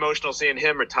very emotional seeing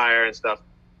him retire and stuff.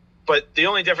 But the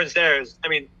only difference there is, I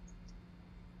mean,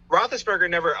 Roethlisberger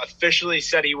never officially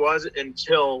said he was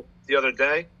until the other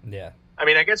day. Yeah. I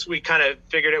mean, I guess we kind of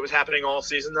figured it was happening all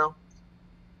season, though.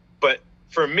 But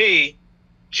for me,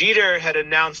 Jeter had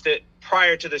announced it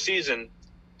prior to the season,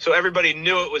 so everybody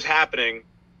knew it was happening.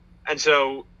 And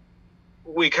so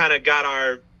we kind of got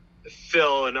our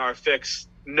fill and our fix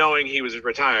knowing he was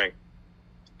retiring.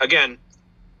 Again,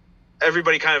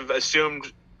 everybody kind of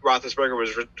assumed Roethlisberger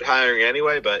was retiring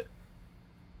anyway, but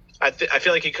I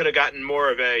feel like he could have gotten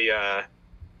more of a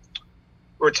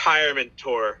retirement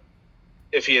tour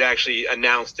if he had actually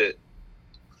announced it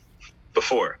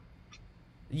before.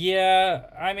 Yeah,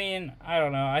 I mean, I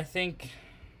don't know. I think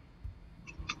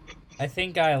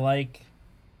I like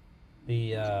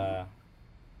the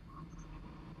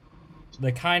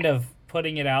kind of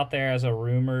putting it out there as a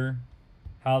rumor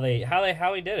how he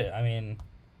did it. I mean,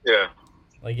 yeah,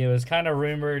 like it was kind of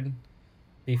rumored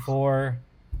before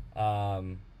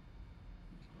the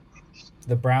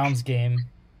Browns game,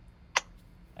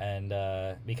 and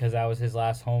because that was his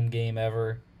last home game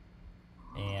ever,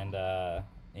 and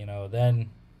then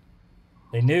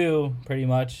they knew pretty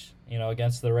much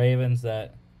against the Ravens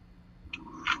that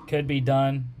could be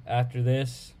done after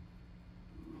this,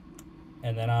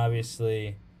 and then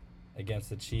obviously against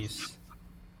the Chiefs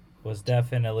was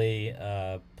definitely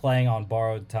playing on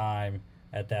borrowed time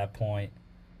at that point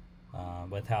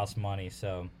with house money.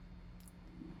 So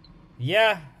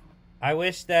yeah, I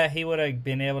wish that he would have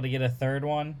been able to get a third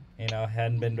one.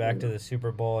 Hadn't been back to the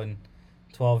Super Bowl in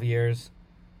 12 years.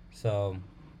 So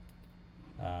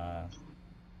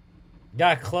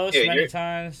got close many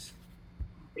times.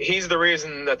 He's the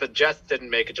reason that the Jets didn't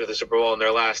make it to the Super Bowl in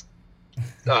their last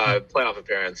playoff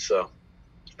appearance. So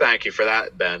thank you for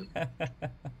that, Ben.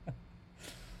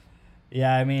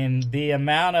 Yeah, I mean, the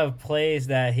amount of plays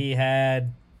that he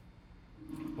had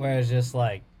where it's just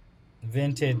like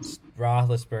vintage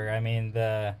Roethlisberger. I mean,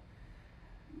 the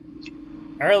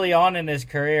early on in his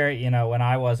career, when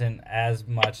I wasn't as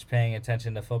much paying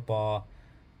attention to football,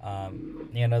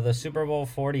 the Super Bowl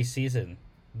 40 season,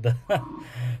 the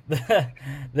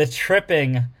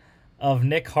tripping of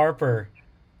Nick Harper,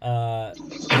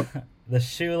 the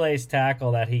shoelace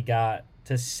tackle that he got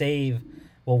to save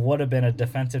what would have been a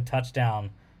defensive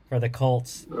touchdown for the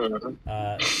Colts,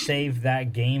 saved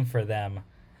that game for them,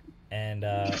 and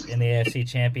in the AFC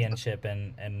Championship,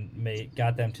 and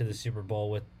got them to the Super Bowl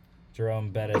with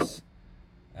Jerome Bettis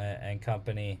and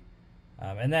company.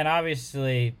 And then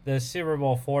obviously the Super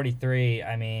Bowl 43,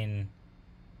 I mean,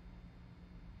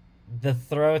 the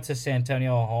throw to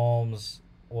Santonio Holmes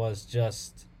was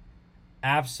just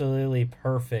absolutely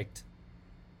perfect.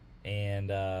 And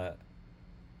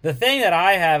the thing that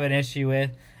I have an issue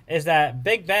with is that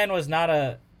Big Ben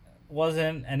wasn't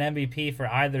an MVP for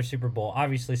either Super Bowl.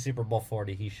 Obviously, Super Bowl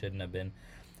 40, he shouldn't have been.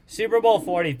 Super Bowl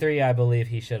 43, I believe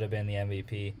he should have been the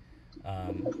MVP.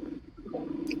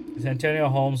 Santonio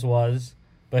Holmes was,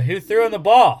 but who threw him the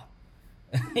ball?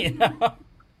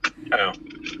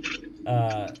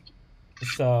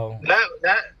 So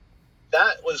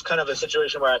that was kind of a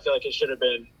situation where I feel like it should have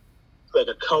been like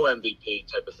a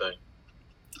co-MVP type of thing,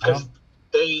 because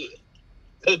they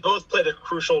both played a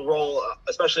crucial role,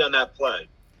 especially on that play.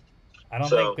 I don't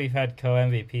think we've had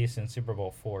co-MVP since Super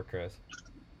Bowl 4, Chris.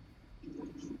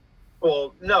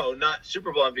 Well, no, not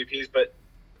Super Bowl MVPs, but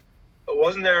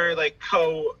wasn't there like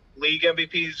co-league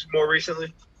MVPs more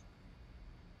recently?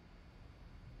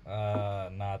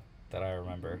 Not that I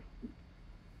remember.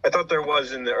 I thought there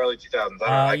was in the early 2000s.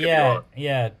 I could be wrong.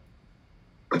 Yeah.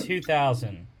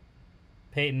 2000.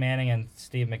 Peyton Manning and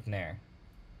Steve McNair.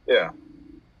 Yeah.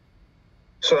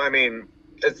 So, I mean,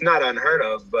 it's not unheard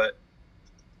of, but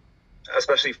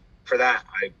especially for that,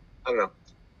 I don't know.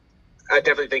 I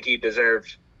definitely think he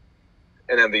deserved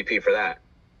an MVP for that.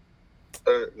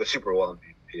 The Super Bowl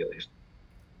MVP, at least.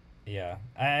 Yeah.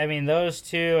 I mean, those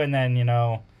two, and then,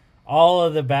 all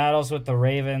of the battles with the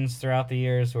Ravens throughout the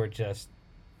years were just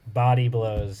body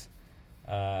blows.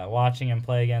 Watching him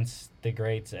play against the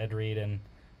greats, Ed Reed and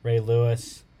Ray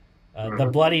Lewis. The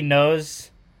bloody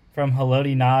nose from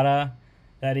Haloti Ngata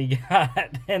that he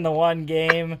got in the one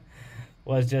game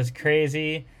was just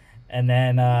crazy. And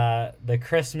then the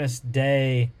Christmas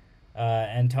Day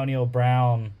Antonio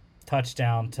Brown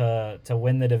touchdown to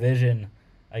win the division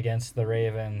against the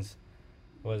Ravens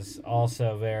was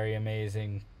also very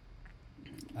amazing.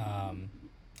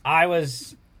 I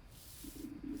was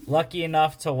lucky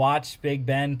enough to watch Big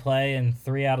Ben play in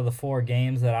 3 out of the 4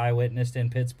 games that I witnessed in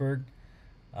Pittsburgh.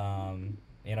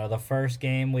 The first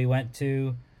game we went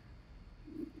to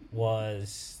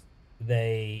was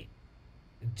they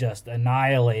just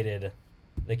annihilated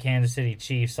the Kansas City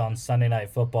Chiefs on Sunday Night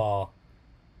Football.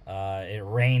 It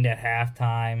rained at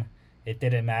halftime. It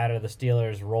didn't matter. The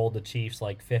Steelers rolled the Chiefs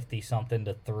like 50-something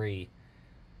to 3.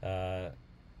 And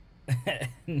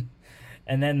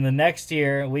then the next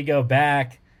year we go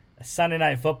back, Sunday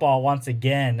Night Football once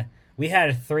again. We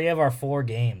had 3 of our 4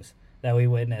 games that we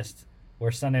witnessed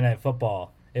were Sunday Night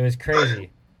Football. It was crazy.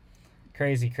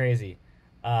 Crazy.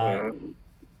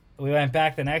 We went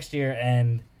back the next year,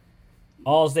 and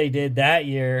all they did that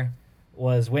year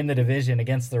was win the division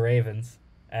against the Ravens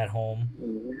at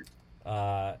home.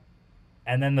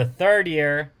 And then the third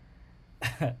year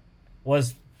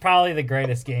was probably the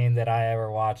greatest game that I ever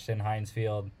watched in Heinz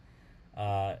Field.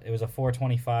 It was a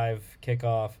 4:25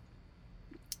 kickoff,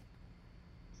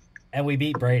 and we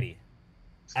beat Brady.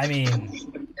 I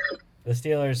mean, the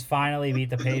Steelers finally beat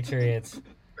the Patriots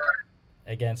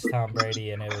against Tom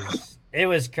Brady, and it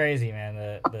was crazy,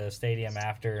 man. The stadium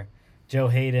after Joe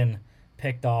Hayden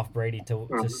picked off Brady to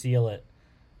seal it.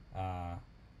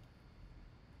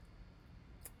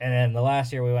 And then the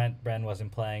last year we went, Bren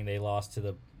wasn't playing. They lost to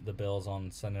the Bills on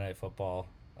Sunday Night Football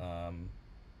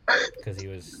because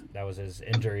that was his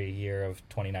injury year of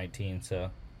 2019. So.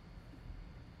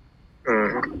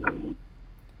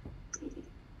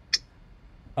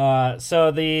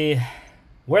 So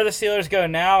where the Steelers go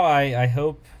now, I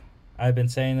hope, I've been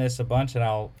saying this a bunch and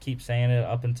I'll keep saying it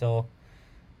up until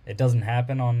it doesn't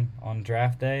happen on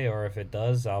draft day, or if it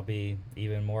does, I'll be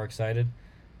even more excited.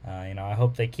 I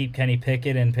hope they keep Kenny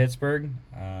Pickett in Pittsburgh.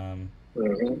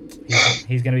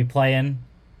 He's going to be playing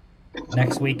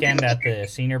next weekend at the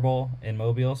Senior Bowl in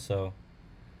Mobile, so.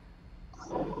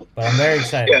 But I'm very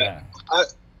excited. Yeah,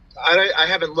 I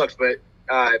haven't looked, but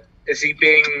is he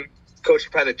being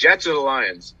coached by the Jets or the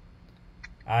Lions?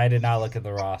 I did not look at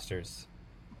the rosters.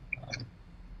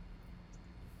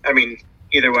 I mean,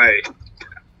 either way,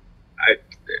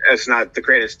 it's not the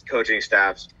greatest coaching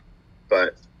staffs,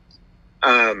 but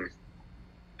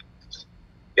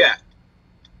yeah.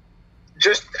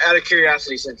 Just out of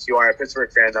curiosity, since you are a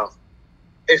Pittsburgh fan, though,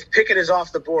 if Pickett is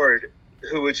off the board,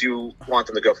 who would you want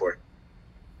them to go for?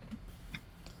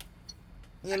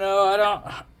 I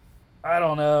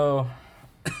don't know.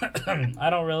 I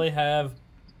don't really have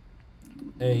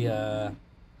a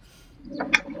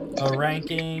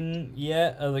ranking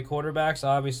yet of the quarterbacks.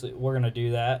 Obviously, we're gonna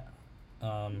do that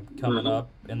coming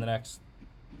up in the next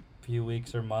few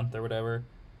weeks or month or whatever.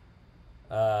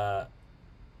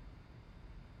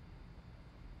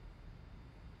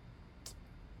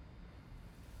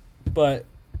 But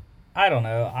I don't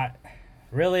know. I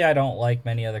don't like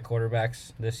many other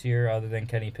quarterbacks this year other than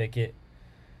Kenny Pickett.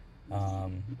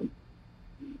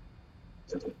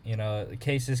 The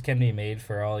cases can be made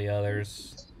for all the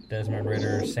others. Desmond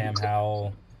Ridder, Sam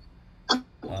Howell,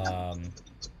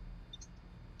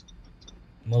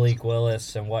 Malik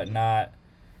Willis, and whatnot.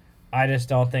 I just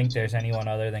don't think there's anyone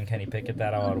other than Kenny Pickett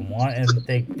that I would want. And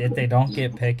if they don't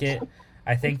get Pickett,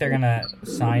 I think they're going to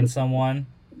sign someone.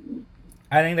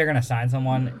 I think they're going to sign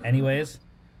someone anyways,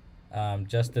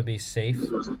 just to be safe.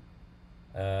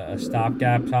 A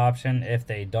stopgap option. If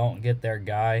they don't get their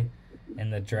guy in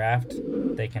the draft,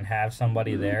 they can have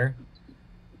somebody there.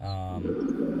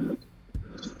 And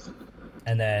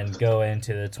then go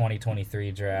into the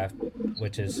 2023 draft,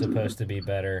 which is supposed to be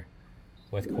better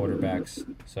with quarterbacks.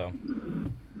 So.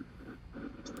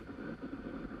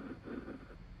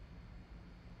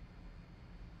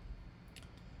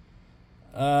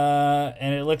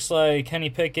 And it looks like Kenny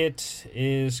Pickett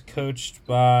is coached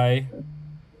by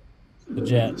the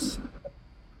Jets.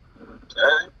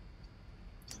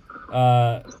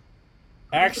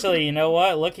 Actually, you know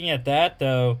what? Looking at that,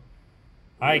 though,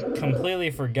 I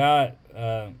completely forgot.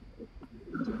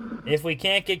 If we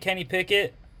can't get Kenny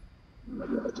Pickett,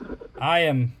 I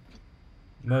am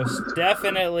most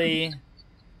definitely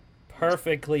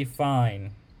perfectly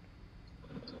fine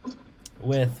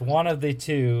with one of the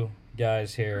two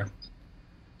guys here.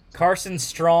 Carson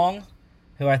Strong,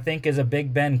 who I think is a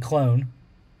Big Ben clone.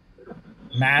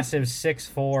 Massive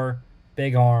 6'4",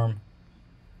 big arm.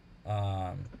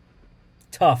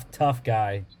 Tough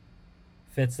guy.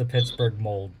 Fits the Pittsburgh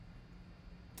mold.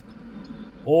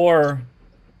 Or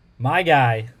my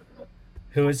guy,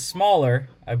 who is smaller,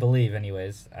 I believe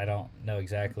anyways. I don't know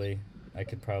exactly. I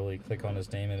could probably click on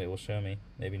his name and it will show me.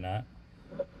 Maybe not.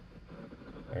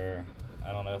 Or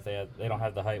I don't know if they don't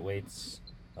have the height weights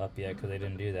up yet because they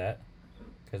didn't do that.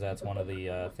 Because that's one of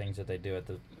the things that they do at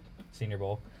the Senior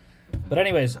Bowl. But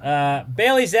anyways,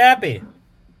 Bailey Zappi.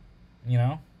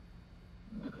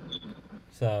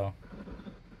 So,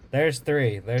 there's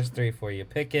three. There's three for you.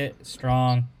 Pickett,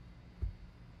 Strong,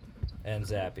 and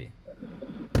Zappi.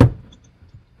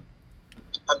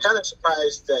 I'm kind of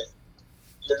surprised that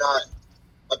you're not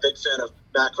a big fan of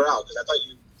Matt Corral, because I thought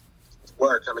you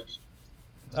were coming.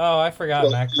 Oh, I forgot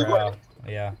Matt Corral.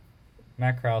 Yeah.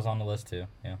 Matt Corral's on the list too.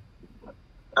 Yeah.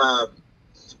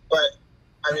 But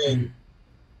I mean,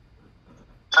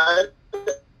 I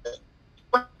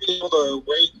might be able to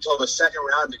wait until the second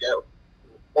round to get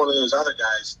one of those other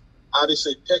guys.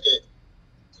 Obviously, Pickett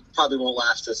probably won't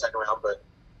last to the second round, but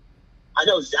I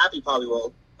know Zappy probably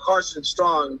will. Carson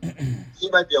Strong, he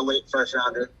might be a late first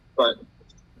rounder, but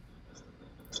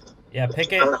yeah,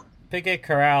 Pickett,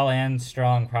 Corral, and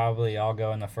Strong probably all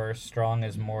go in the first. Strong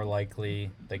is more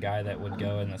likely the guy that would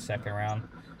go in the second round.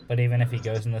 But even if he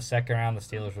goes in the second round, the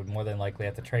Steelers would more than likely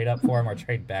have to trade up for him or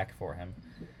trade back for him.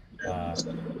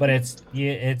 But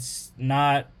it's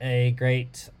not a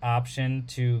great option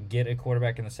to get a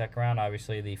quarterback in the second round.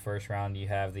 Obviously, the first round you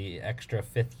have the extra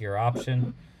fifth-year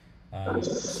option.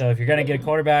 So if you're going to get a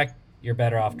quarterback, you're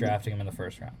better off drafting him in the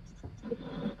first round.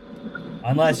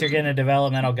 Unless you're getting a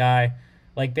developmental guy.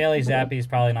 Like Bailey Zappi is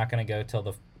probably not going to go till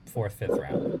the fourth, fifth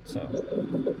round. So.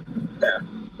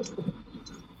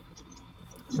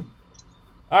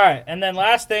 All right, and then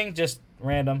last thing, just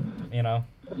random,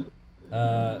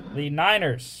 the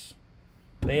Niners,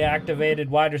 they activated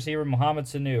wide receiver Mohamed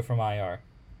Sanu from IR.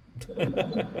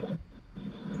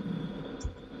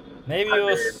 Maybe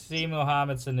we'll see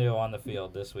Mohamed Sanu on the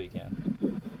field this weekend.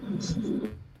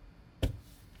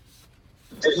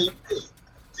 Did he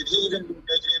even make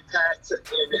an impact in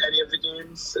any of the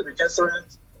games against the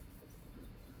Rams?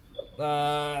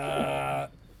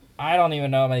 I don't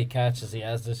even know how many catches he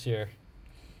has this year.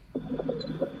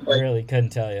 I really couldn't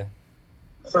tell you.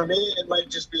 For me, it might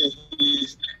just be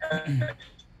he's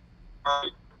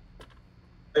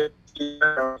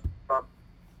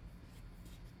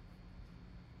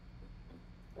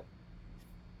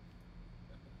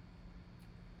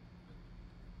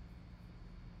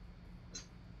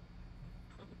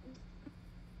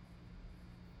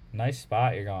nice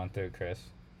spot you're going through, Chris.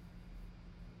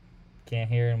 Can't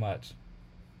hear much.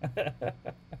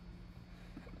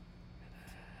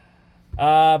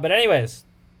 But anyways,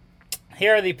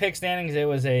 here are the pick standings. It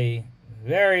was a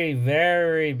very,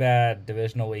 very bad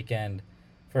divisional weekend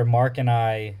for Mark and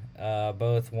I,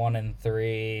 both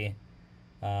 1-3.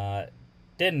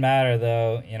 Didn't matter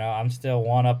though. I'm still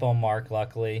one up on Mark.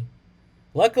 Luckily,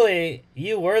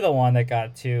 you were the one that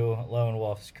got 2 lone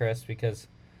wolves, Chris, because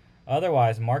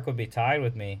otherwise Mark would be tied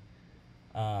with me.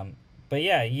 But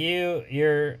yeah, you're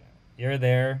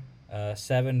there,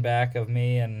 7 back of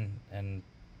me and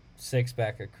 6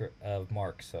 back of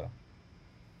Mark. So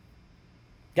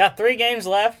got 3 games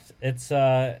left. It's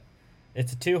a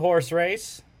 2-horse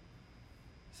race.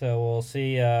 So we'll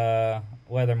see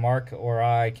whether Mark or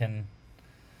I can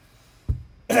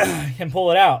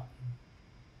pull it out.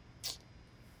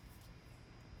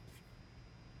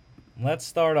 Let's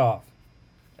start off.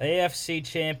 AFC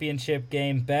Championship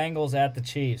game, Bengals at the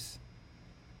Chiefs.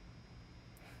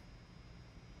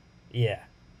 Yeah,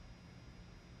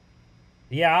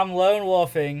 I'm lone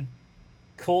wolfing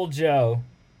Cool Joe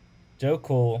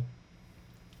Cool.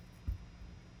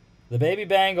 The baby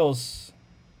Bengals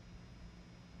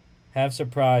have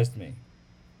surprised me.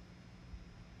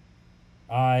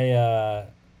 I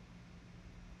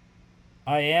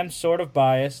am sort of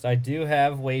biased. I do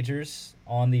have wagers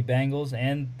on the Bengals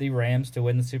and the Rams to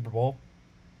win the Super Bowl.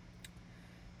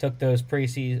 Took those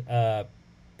pre-playoffs,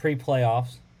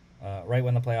 right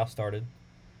when the playoffs started.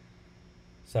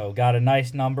 So got a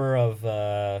nice number of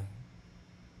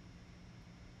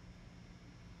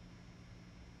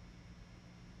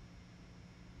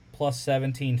plus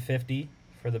 1750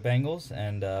 for the Bengals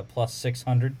and plus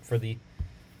 600 for the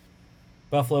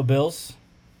Buffalo Bills.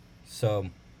 So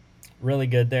really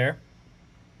good there.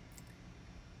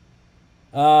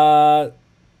 I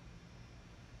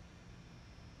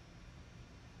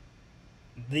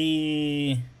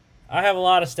have a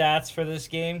lot of stats for this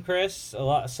game, Chris.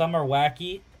 Some are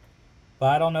wacky, but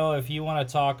I don't know if you want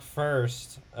to talk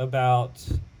first about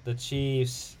the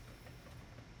Chiefs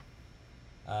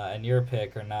and your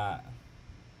pick or not,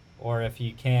 or if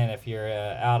you can, if you're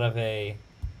out of a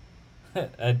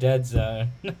dead zone.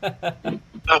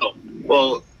 Oh,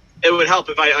 well, it would help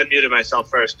if I unmuted myself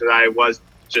first because I was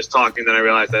just talking, then I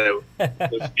realized that I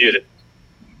was muted.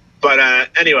 But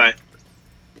anyway,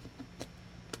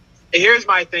 here's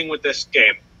my thing with this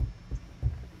game.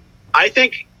 I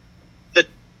think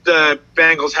the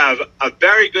Bengals have a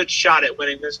very good shot at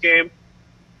winning this game,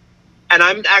 and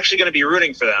I'm actually going to be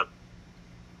rooting for them.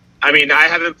 I mean, I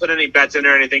haven't put any bets in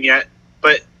or anything yet,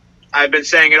 but I've been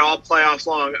saying it all playoffs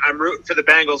long. I'm rooting for the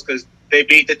Bengals because they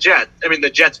beat the Jets. I mean,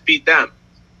 the Jets beat them.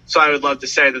 So I would love to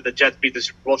say that the Jets beat the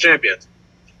Super Bowl champions.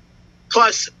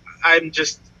 Plus,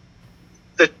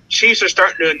 the Chiefs are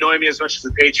starting to annoy me as much as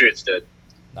the Patriots did.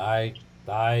 I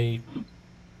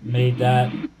made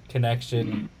that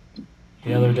connection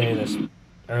the other day,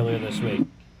 earlier this week.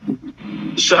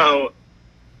 So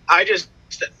I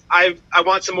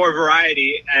want some more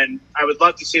variety, and I would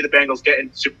love to see the Bengals get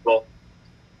into the Super Bowl.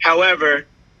 However,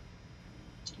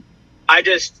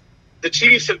 the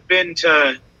Chiefs have been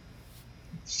to,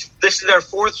 this is their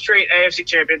fourth straight AFC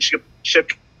Championship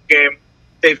game.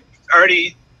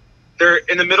 They're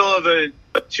in the middle of a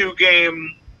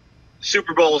 2-game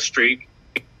Super Bowl streak.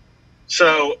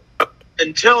 So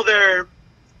until they're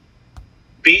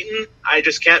beaten, I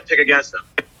just can't pick against them.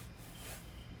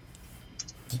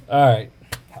 All right.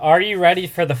 Are you ready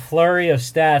for the flurry of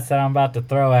stats that I'm about to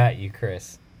throw at you,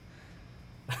 Chris?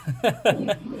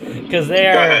 Because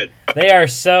they are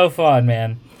so fun,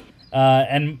 man.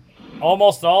 And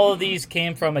almost all of these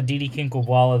came from Aditi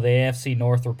Kinkhabwala, the AFC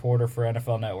North reporter for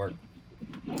NFL Network.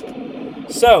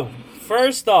 So,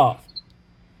 first off,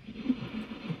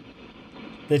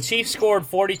 the Chiefs scored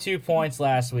 42 points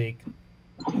last week.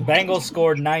 Bengals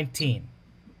scored 19.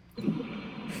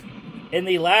 In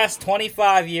the last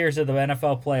 25 years of the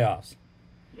NFL playoffs,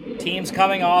 teams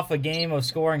coming off a game of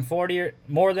scoring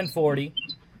more than 40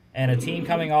 and a team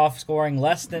coming off scoring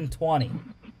less than 20.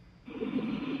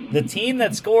 The team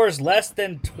that scores less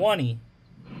than 20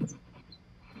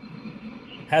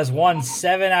 has won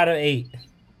 7 out of 8.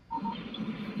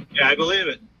 Yeah, I believe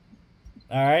it.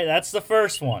 All right, that's the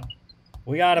first one.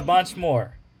 We got a bunch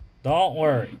more. Don't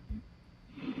worry.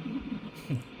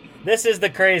 This is the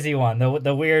crazy one,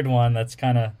 the weird one that's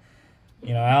kind of,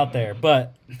 out there.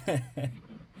 But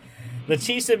the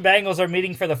Chiefs and Bengals are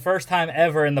meeting for the first time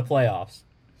ever in the playoffs.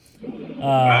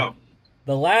 Wow.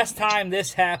 The last time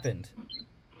this happened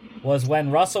was when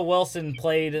Russell Wilson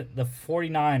played the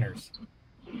 49ers.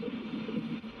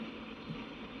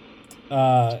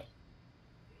 That's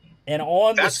kind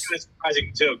of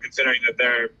surprising, too, considering that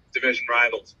they're division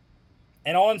rivals.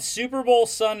 And on Super Bowl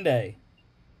Sunday,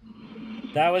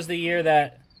 that was the year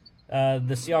that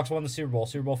the Seahawks won the Super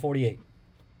Bowl 48.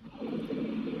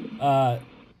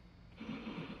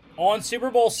 On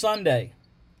Super Bowl Sunday,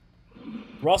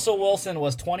 Russell Wilson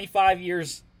was 25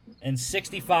 years and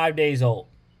 65 days old.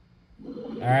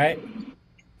 All right?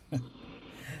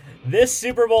 This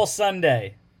Super Bowl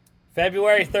Sunday,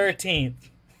 February 13th,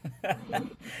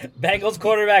 Bengals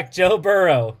quarterback Joe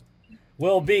Burrow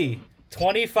will be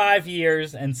 25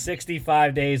 years and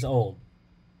 65 days old.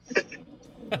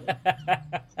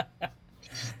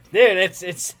 Dude, it's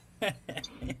it's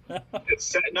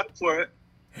setting up for it.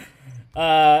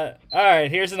 All right,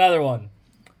 here's another one.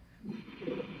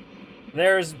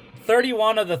 There's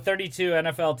 31 of the 32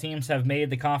 NFL teams have made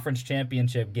the conference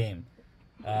championship game.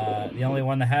 The only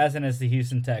one that hasn't is the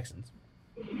Houston Texans.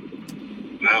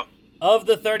 Wow. Of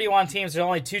the 31 teams, there's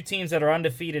only 2 teams that are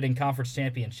undefeated in conference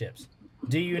championships.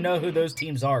 Do you know who those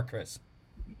teams are, Chris?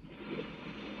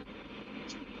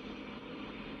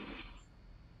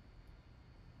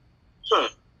 I'm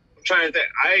trying to think.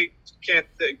 I can't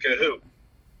think of who.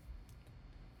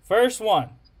 First one,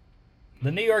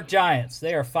 the New York Giants.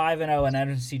 They are 5-0 in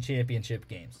NFC Championship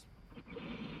games.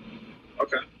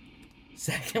 Okay.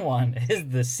 Second one is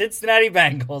the Cincinnati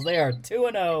Bengals. They are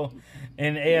 2-0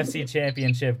 in AFC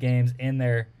Championship games in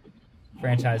their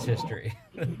franchise history.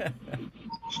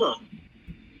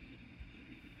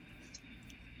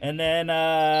 And then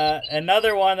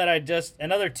another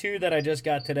two that I just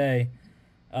got today.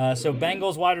 So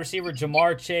Bengals wide receiver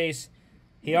Jamar Chase,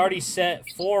 he already set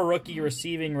 4 rookie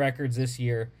receiving records this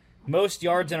year. Most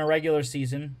yards in a regular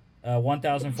season,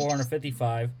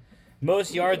 1,455.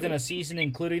 Most yards in a season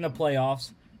including the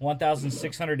playoffs,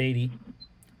 1,680.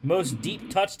 Most deep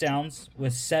touchdowns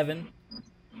with 7.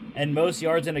 And most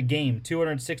yards in a game,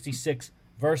 266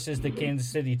 versus the Kansas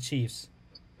City Chiefs.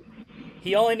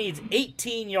 He only needs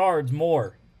 18 yards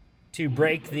more to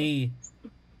break the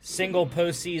single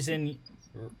postseason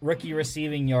rookie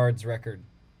receiving yards record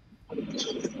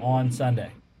on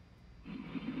Sunday.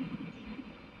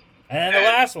 And then the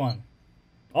last one,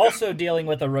 also dealing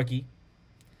with a rookie.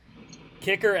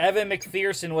 Kicker Evan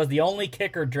McPherson was the only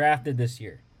kicker drafted this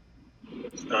year.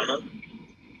 Uh-huh.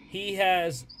 He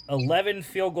has 11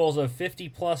 field goals of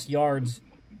 50-plus yards,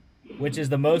 which is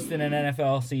the most in an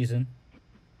NFL season.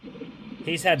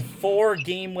 He's had 4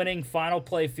 game-winning final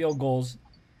play field goals,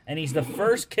 and he's the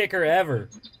first kicker ever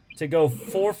to go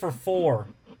 4 for 4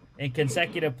 in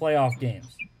consecutive playoff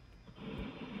games.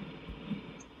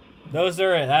 Those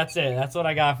are it. That's it. That's what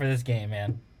I got for this game,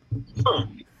 man. Huh.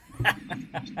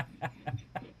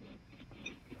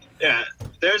 Yeah,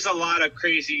 there's a lot of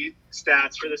crazy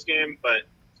stats for this game, but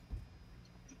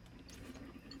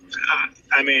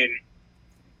I mean,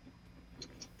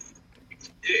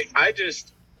 I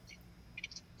think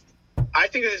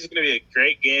this is going to be a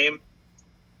great game,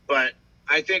 but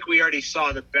I think we already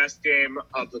saw the best game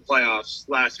of the playoffs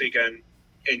last weekend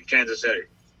in Kansas City.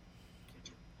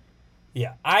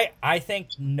 Yeah, I think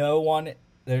no one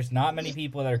There's not many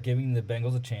people that are giving the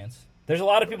Bengals a chance. There's a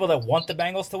lot of people that want the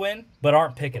Bengals to win, but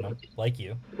aren't picking them, like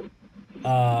you.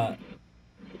 Well,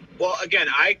 again,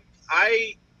 I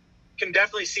can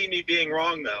definitely see me being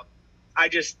wrong, though. I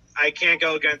can't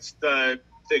go against the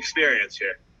experience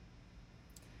here.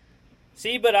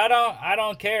 See, but I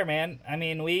don't care, man. I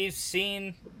mean, we've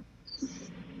seen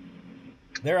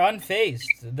they're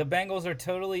unfazed. The Bengals are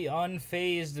totally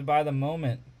unfazed by the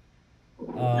moment.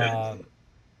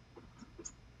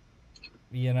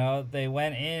 You know, they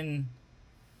went in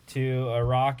to a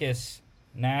raucous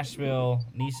Nashville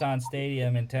Nissan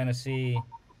Stadium in Tennessee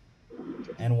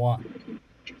and won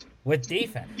with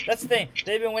defense. That's the thing.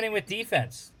 They've been winning with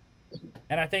defense.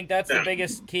 And I think that's the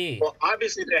biggest key. Well,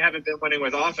 obviously they haven't been winning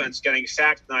with offense, getting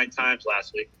sacked 9 times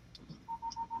last week.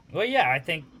 Well, yeah, I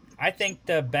think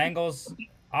the Bengals,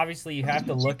 obviously you have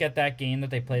to look at that game that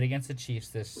they played against the Chiefs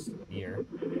this year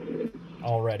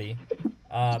already.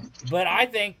 But I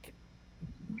think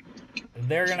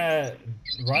they're going to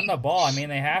run the ball. I mean,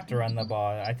 they have to run the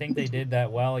ball. I think they did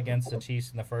that well against the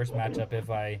Chiefs in the first matchup, if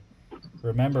I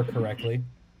remember correctly.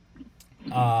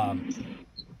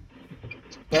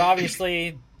 But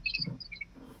obviously,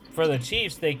 for the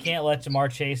Chiefs, they can't let Jamar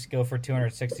Chase go for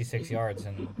 266 yards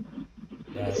and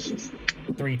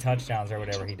 3 touchdowns or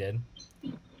whatever he did.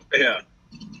 Yeah.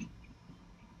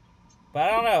 But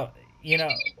I don't know. You know,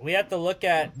 we have to look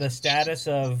at the status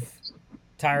of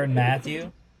Tyrann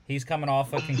Mathieu. He's coming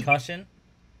off a concussion,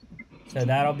 so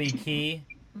that'll be key.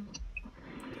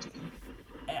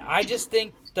 I just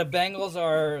think the Bengals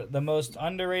are the most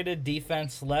underrated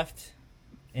defense left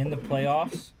in the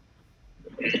playoffs,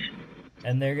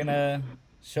 and they're gonna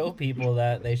show people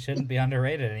that they shouldn't be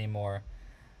underrated anymore.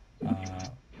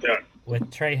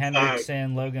 With Trey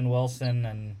Hendrickson, Logan Wilson,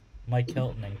 and Mike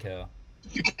Hilton and co.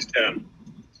 Yeah.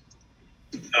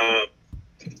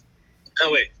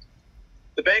 Oh wait,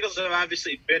 the Bengals have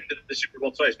obviously been to the Super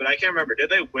Bowl twice, but I can't remember. Did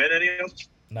they win any of them?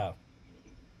 No,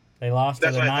 they lost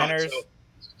to the Niners.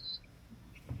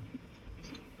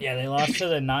 Yeah, they lost to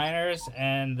the Niners,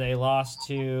 and they lost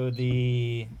to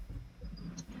the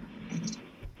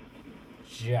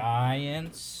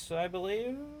Giants, I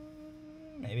believe.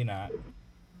 Maybe not.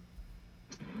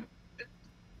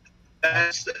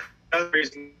 That's another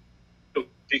reason,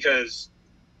 because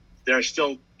they're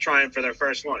still trying for their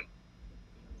first one.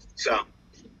 So,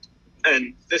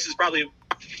 and this is probably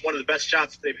one of the best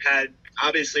shots they've had,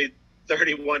 obviously,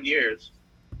 31 years.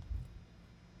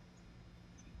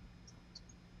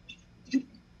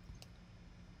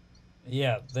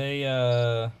 Yeah, they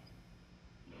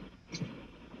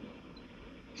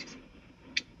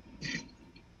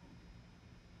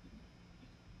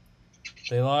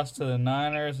lost to the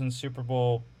Niners in Super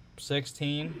Bowl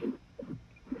 16.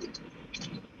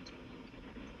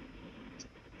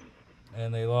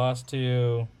 And they lost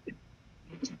to...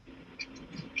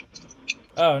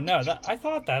 Oh, no, I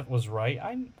thought that was right.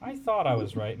 I thought I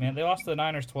was right, man. They lost to the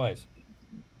Niners twice.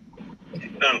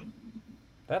 No.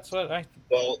 That's what I...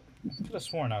 Well... could have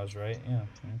sworn I was right, yeah.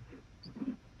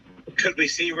 Could we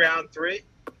see round 3?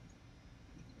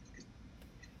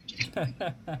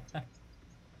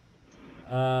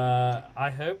 I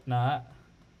hope not.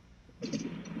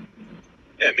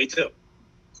 Yeah, me too.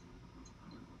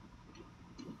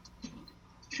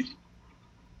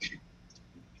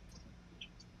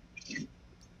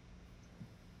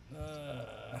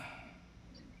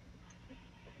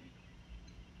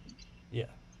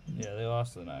 Yeah, they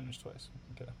lost to the Niners twice.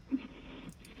 Okay.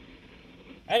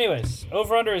 Anyways,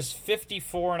 over-under is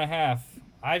 54.5.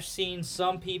 I've seen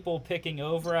some people picking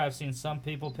over. I've seen some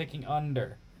people picking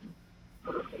under.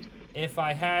 If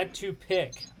I had to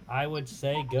pick, I would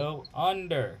say go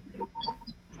under.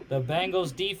 The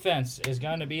Bengals' defense is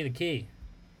going to be the key.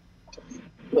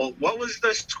 Well, what was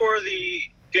the score of the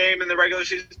game in the regular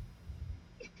season?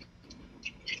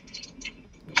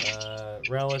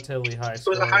 Relatively high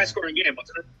scoring. It was a high-scoring game,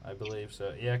 wasn't it? I believe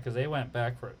so. Yeah, because they went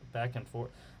back and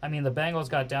forth. I mean, the Bengals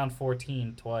got down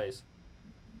 14 twice.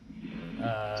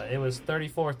 It was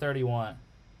 34-31.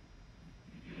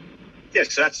 Yeah,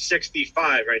 so that's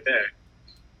 65 right there.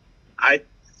 I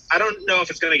don't know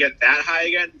if it's going to get that high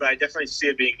again, but I definitely see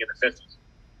it being in the 50s.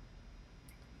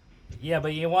 Yeah,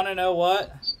 but you want to know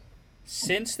what?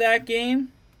 Since that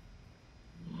game,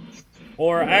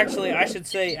 or actually I should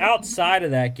say outside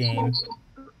of that game,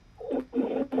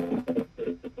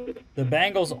 the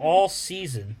Bengals all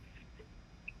season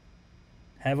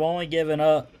have only given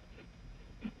up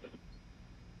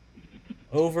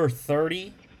over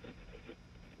 30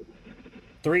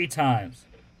 3 times.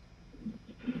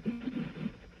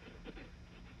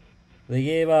 They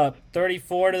gave up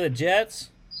 34 to the Jets,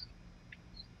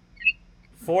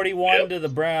 41 to the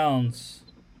Browns,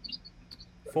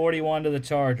 41 to the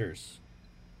Chargers,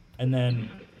 and then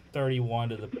 31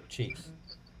 to the Chiefs.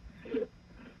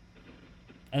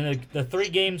 And the 3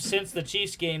 games since the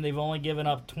Chiefs game, they've only given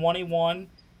up 21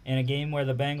 in a game where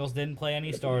the Bengals didn't play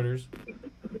any starters,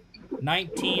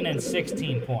 19 and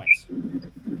 16 points.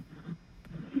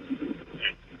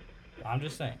 I'm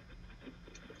just saying.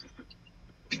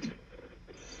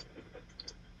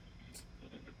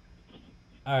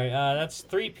 All right, that's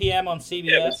 3 p.m. on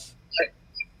CBS.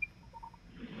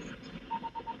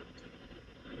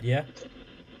 Yeah.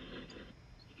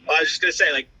 Well, I was just gonna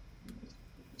say, like,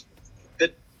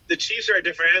 the Chiefs are a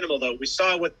different animal, though. We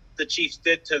saw what the Chiefs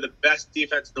did to the best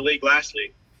defense in the league last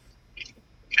week,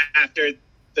 after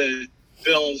the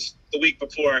Bills the week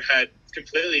before had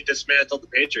completely dismantled the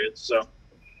Patriots. So,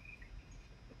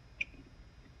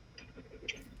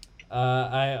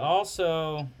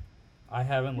 I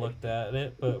haven't looked at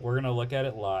it, but we're gonna look at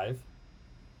it live.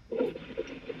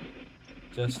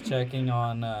 Just checking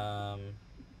on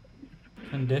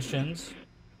conditions.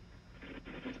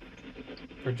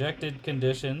 Projected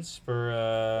conditions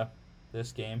for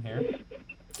this game here.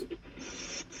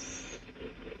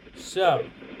 So,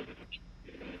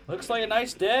 looks like a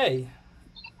nice day.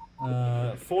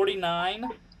 49,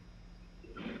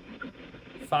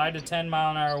 5 to 10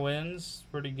 mile an hour winds,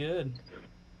 pretty good.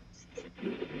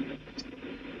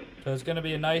 So it's going to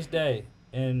be a nice day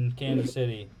in Kansas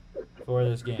City for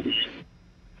this game.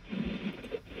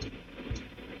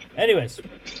 Anyways,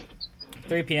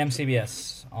 3 p.m.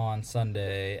 CBS on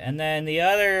Sunday. And then the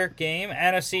other game,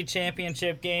 NFC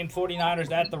Championship game,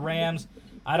 49ers at the Rams.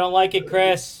 I don't like it,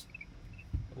 Chris.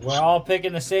 We're all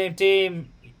picking the same team.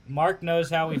 Mark knows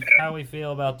how we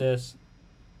feel about this.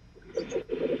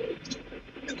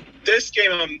 this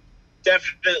game I'm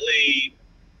definitely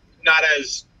not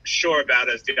as sure about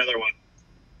as the other one.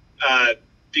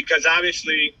 Because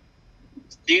obviously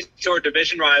these two are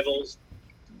division rivals.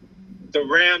 The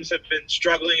Rams have been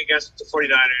struggling against the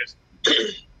 49ers,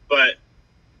 but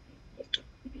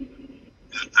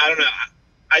I don't know.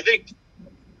 I think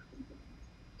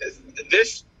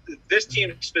this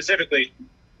team specifically,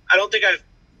 I don't think I've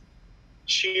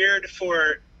cheered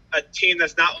for a team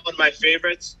that's not one of my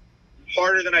favorites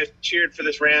harder than I've cheered for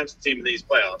this Rams team in these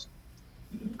playoffs.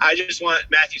 I just want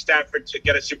Matthew Stafford to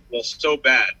get a Super Bowl so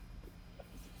bad.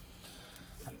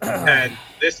 And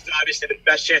this is obviously the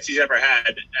best chance he's ever had.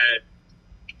 And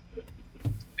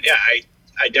yeah,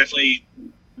 I definitely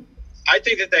 – I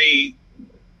think that they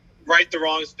right the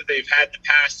wrongs that they've had in the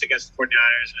past against the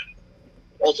 49ers and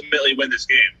ultimately win this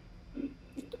game.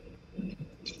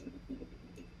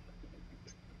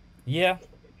 Yeah.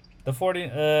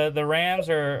 The Rams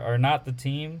are not the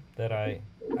team that I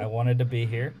wanted to be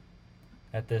here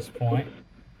at this point.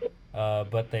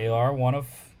 But they are one of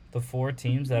the four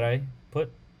teams that I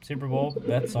put Super Bowl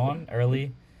bets on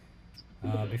early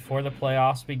before the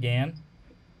playoffs began.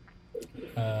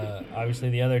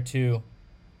 Obviously, the other two,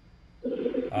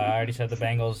 I already said the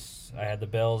Bengals. I had the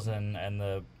Bills and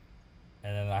then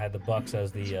I had the Bucks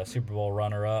as the Super Bowl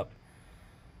runner-up.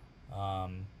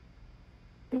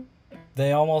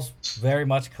 They almost very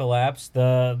much collapsed.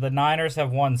 The Niners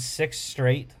have won 6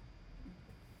 straight.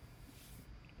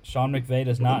 Sean McVay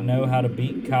does not know how to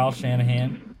beat Kyle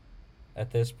Shanahan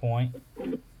at this point.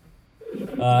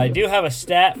 I do have a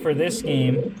stat for this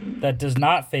game that does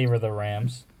not favor the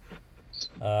Rams.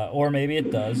 Or maybe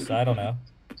it does. I don't know.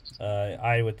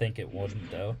 I would think it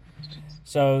wouldn't, though.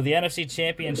 So the NFC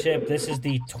Championship, this is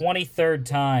the 23rd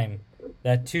time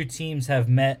that two teams have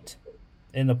met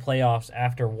in the playoffs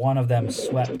after one of them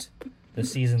swept the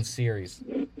season series.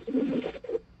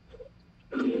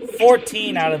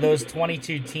 14 out of those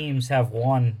 22 teams have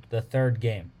won the third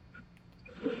game.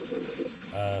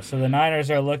 So the Niners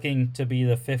are looking to be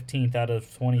the 15th out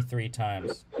of 23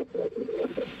 times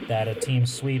that a team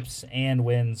sweeps and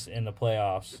wins in the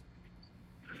playoffs.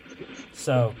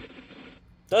 So,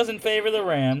 doesn't favor the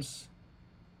Rams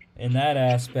in that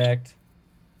aspect.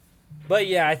 But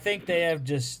yeah, I think they have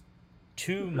just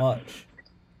too much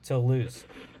to lose.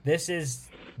 This is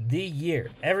the year.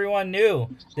 Everyone knew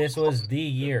this was the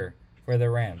year for the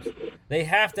Rams. They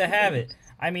have to have it.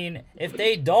 I mean, if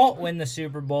they don't win the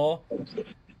Super Bowl,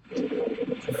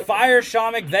 fire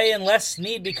Sean McVay and Les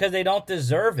Snead because they don't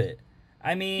deserve it.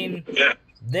 I mean,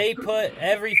 they put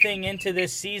everything into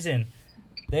this season.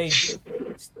 They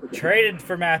traded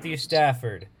for Matthew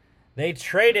Stafford. They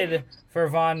traded for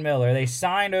Von Miller. They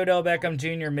signed Odell Beckham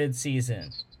Jr.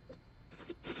 midseason.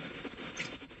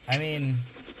 I mean,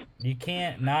 you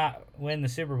can't not win the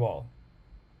Super Bowl.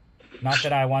 Not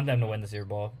that I want them to win the Super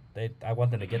Bowl. I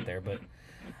want them to get there, but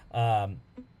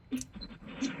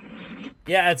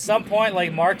Yeah, at some point,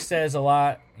 like Mark says a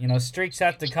lot, streaks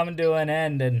have to come to an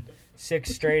end, and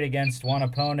 6 straight against one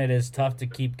opponent is tough to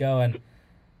keep going.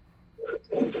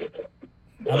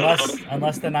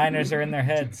 Unless the Niners are in their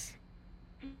heads.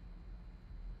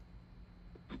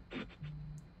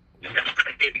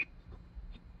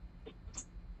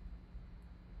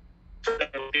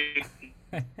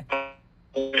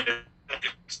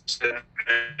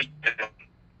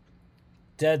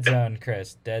 Dead zone,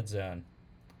 Chris. Dead zone.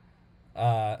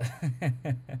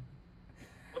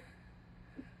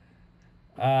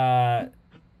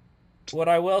 What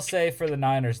I will say for the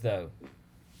Niners, though,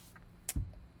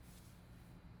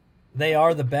 they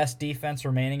are the best defense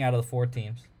remaining out of the 4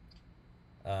 teams.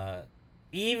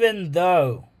 Even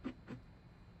though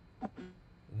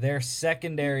their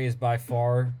secondary is by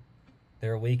far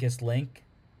their weakest link,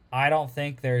 I don't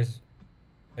think there's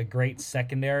a great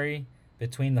secondary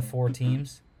between the 4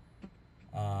 teams.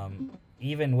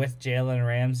 Even with Jalen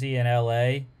Ramsey in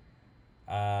LA,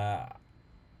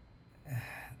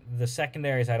 the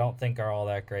secondaries I don't think are all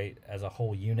that great as a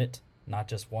whole unit, not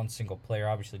just one single player.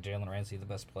 Obviously, Jalen Ramsey is the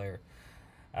best player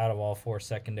out of all 4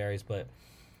 secondaries, but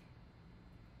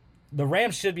the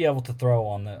Rams should be able to throw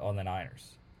on the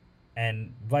Niners.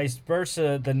 And vice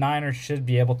versa, the Niners should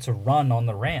be able to run on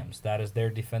the Rams. That is their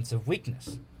defensive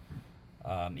weakness,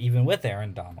 even with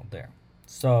Aaron Donald there.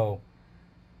 So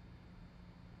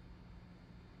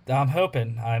I'm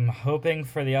hoping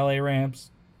for the LA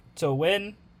Rams to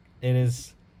win. It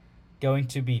is going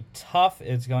to be tough.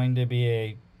 It's going to be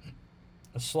a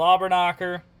slobber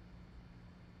knocker,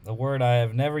 a word I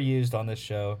have never used on this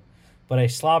show, but a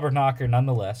slobber knocker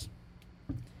nonetheless.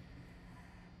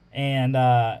 And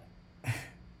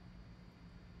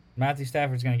Matthew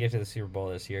Stafford's going to get to the Super Bowl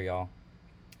this year, y'all.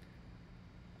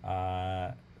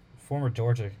 Former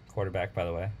Georgia quarterback, by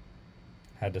the way.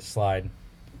 Had to slide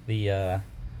the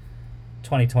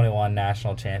 2021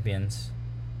 national champions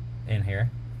in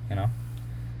here,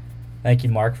 Thank you,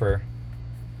 Mark, for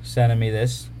sending me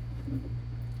this.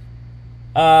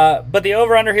 But the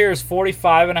over-under here is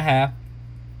 45.5.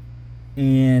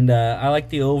 And I like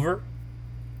the over.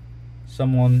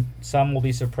 Some will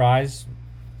be surprised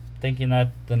thinking that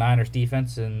the Niners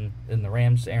defense and the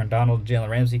Rams, Aaron Donald, Jalen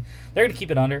Ramsey, they're going to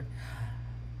keep it under.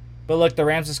 But look, the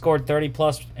Rams have scored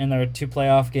 30-plus in their 2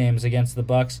 playoff games against the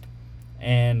Bucs.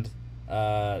 And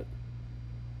the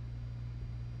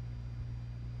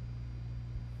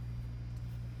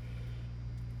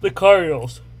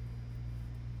Cardinals.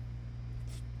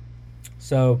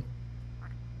 So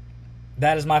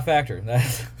that is my factor.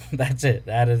 That's it.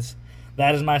 That is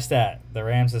my stat. The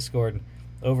Rams have scored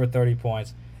over 30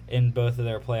 points in both of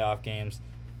their playoff games.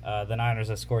 The Niners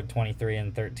have scored 23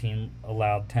 and 13,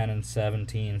 allowed 10 and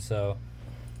 17. So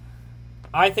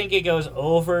I think it goes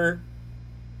over.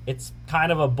 It's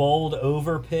kind of a bold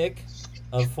over pick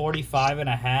of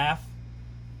 45.5.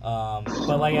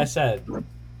 But like I said,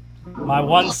 my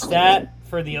one stat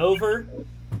for the over,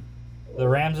 the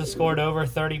Rams have scored over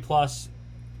 30-plus,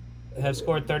 have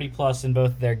scored 30-plus in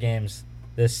both of their games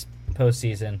this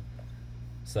postseason.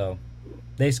 So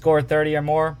they score 30 or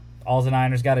more, all the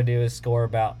Niners got to do is score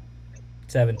about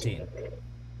 17.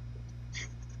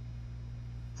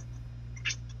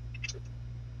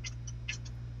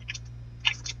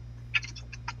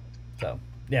 So,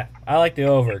 yeah, I like the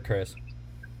over, Chris.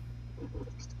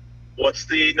 What's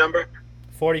the number?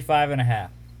 45.5.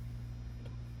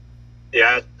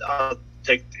 Yeah, I'll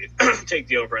take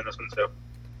the over in this one too.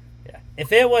 Yeah,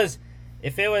 if it was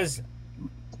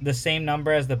the same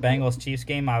number as the Bengals Chiefs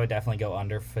game, I would definitely go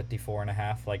under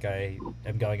 54.5. Like I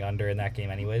am going under in that game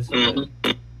anyways. But,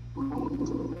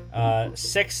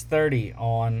 6:30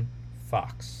 on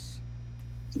Fox.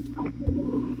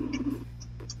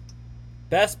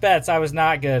 Best bets. I was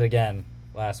not good again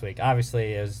last week.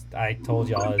 Obviously, I told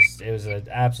y'all it was an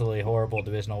absolutely horrible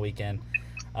divisional weekend.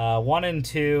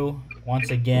 1-2 once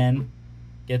again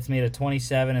gets me to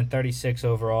 27 and 36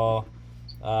 overall.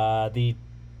 The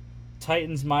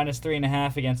Titans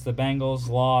 -3.5 against the Bengals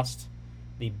lost.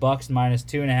 The Bucks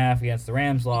 -2.5 against the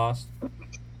Rams lost.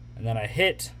 And then I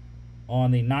hit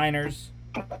on the Niners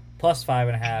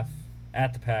 +5.5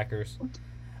 at the Packers.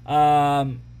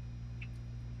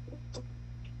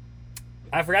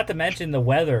 I forgot to mention the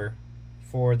weather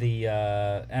for the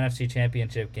NFC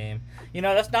Championship game.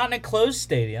 That's not an enclosed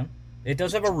stadium. It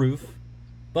does have a roof,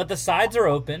 but the sides are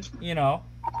open.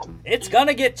 It's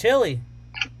gonna get chilly.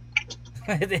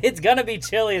 It's gonna be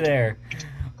chilly there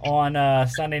on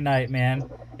Sunday night, man.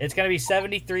 It's gonna be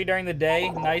 73 during the day,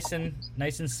 nice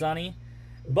and sunny.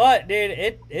 But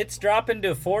dude, it's dropping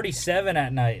to 47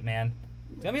 at night, man.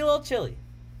 It's gonna be a little chilly.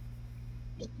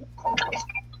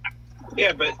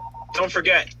 Yeah, but don't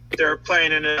forget they're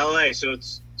playing in LA, so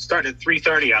it's starting at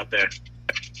 3:30 out there.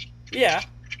 Yeah.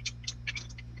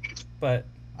 But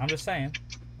I'm just saying,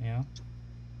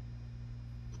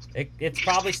 it's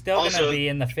probably still going to be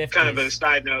in the 50s. Kind of a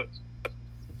side note.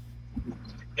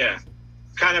 Yeah.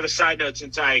 Kind of a side note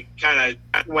since I kind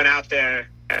of went out there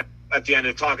at the end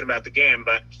of talking about the game,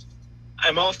 but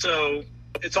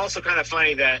it's also kind of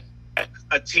funny that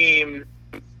a team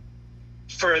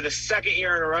for the second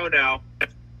year in a row now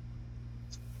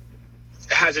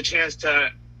has a chance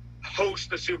to host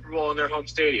the Super Bowl in their home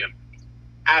stadium.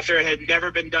 After it had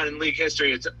never been done in league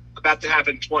history, it's about to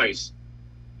happen twice.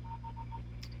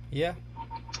 Yeah.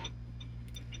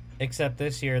 Except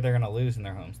this year they're going to lose in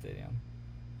their home stadium.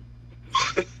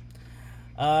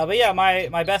 But yeah,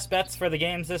 my best bets for the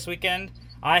games this weekend,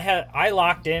 I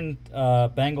locked in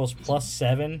Bengals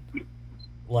 +7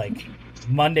 like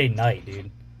Monday night, dude.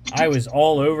 I was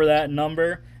all over that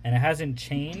number, and it hasn't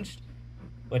changed,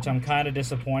 which I'm kind of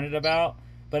disappointed about.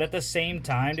 But at the same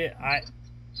time, dude, I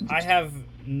have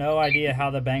no idea how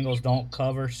the Bengals don't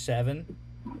cover 7.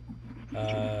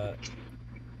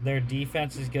 Their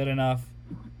defense is good enough,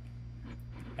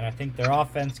 and I think their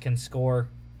offense can score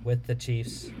with the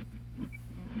Chiefs.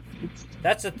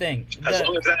 That's the thing. As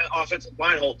long as that offensive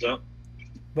line holds up.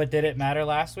 But did it matter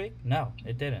last week? No,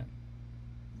 it didn't.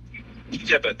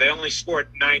 Yeah, but they only scored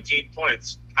 19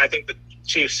 points. I think the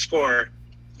Chiefs score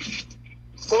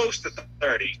close to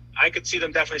 30. I could see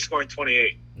them definitely scoring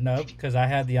 28. No, because I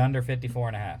had the under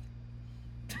 54.5.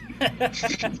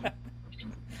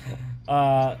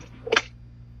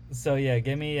 So yeah,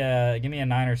 give me a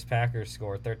Niners Packers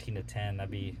score 13-10.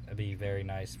 That'd be very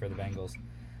nice for the Bengals.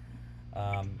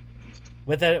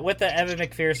 With the Evan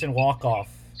McPherson walk off,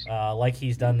 like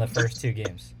he's done the first 2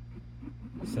 games.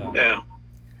 So yeah.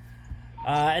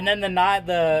 And then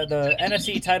the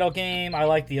NFC title game, I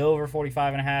like the over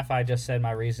 45.5. I just said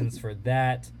my reasons for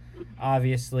that.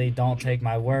 Obviously, don't take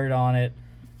my word on it.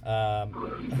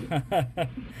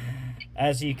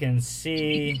 As you can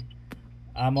see,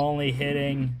 I'm only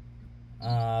hitting,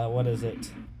 what is it?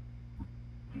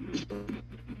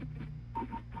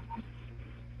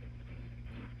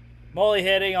 I'm only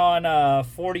hitting on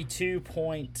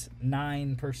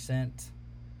 42.9%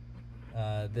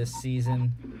 this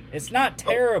season. It's not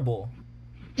terrible.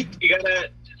 You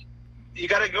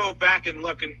gotta go back and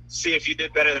look and see if you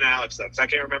did better than Alex, though, because I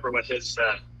can't remember what his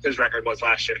record was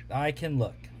last year. I can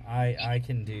look. I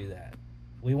can do that.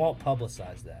 We won't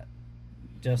publicize that,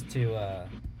 just to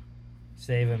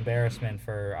save embarrassment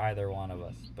for either one of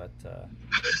us. But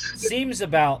seems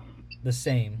about the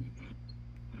same.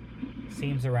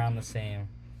 Seems around the same.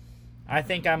 I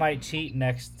think I might cheat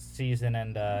next season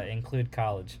and include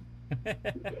college. Because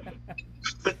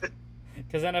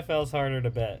NFL's harder to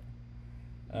bet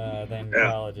than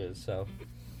college is. So.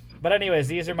 But anyways,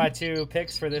 these are my 2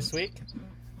 picks for this week.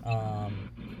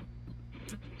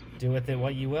 Do with it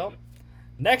what you will.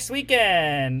 Next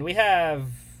weekend, we have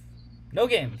no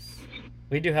games.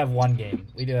 We do have 1 game.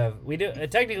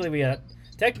 Technically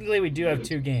we do have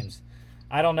 2 games.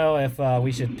 I don't know if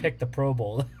we should pick the Pro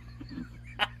Bowl.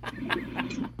 I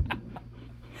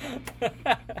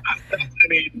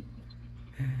mean,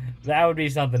 that would be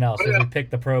something else if we pick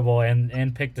the Pro Bowl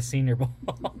and pick the Senior Bowl.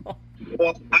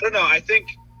 Well, I don't know. I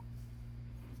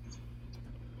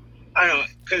don't know,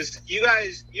 because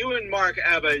you and Mark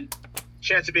have a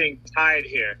chance of being tied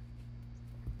here.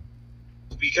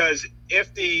 Because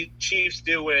if the Chiefs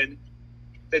do win,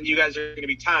 then you guys are going to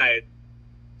be tied.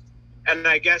 And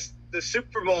I guess the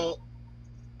Super Bowl,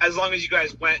 as long as you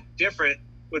guys went different,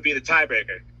 would be the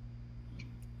tiebreaker.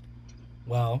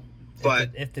 Well,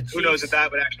 but if the Chiefs, who knows if that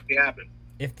would actually happen.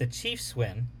 If the Chiefs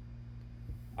win,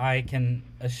 I can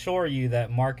assure you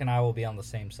that Mark and I will be on the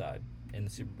same side in the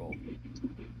Super Bowl.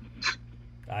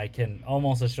 I can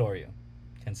almost assure you,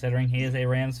 considering he is a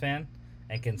Rams fan,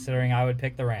 and considering I would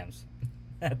pick the Rams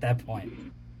at that point.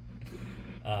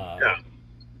 Yeah.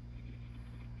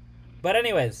 But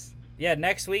anyways, yeah,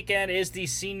 next weekend is the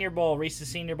Senior Bowl, Reese's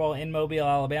Senior Bowl in Mobile,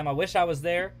 Alabama. I wish I was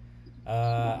there.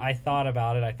 I thought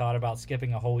about it. I thought about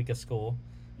skipping a whole week of school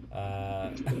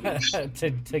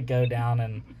to go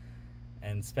down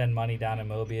and spend money down in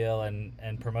Mobile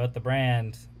and promote the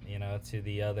brand, to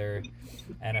the other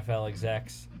NFL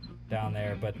execs down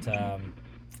there, but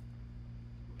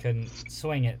couldn't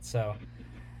swing it. So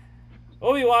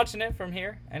we'll be watching it from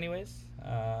here, anyways.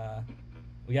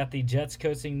 We got the Jets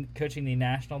coaching the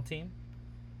national team,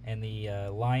 and the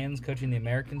Lions coaching the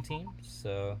American team.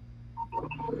 So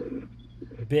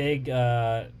big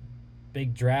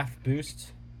draft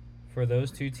boost for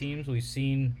those 2 teams. We've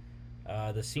seen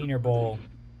the Senior Bowl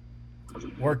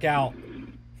work out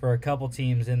for a couple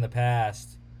teams in the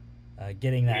past,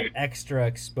 getting that extra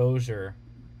exposure,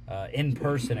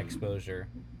 in-person exposure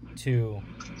to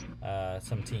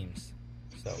some teams,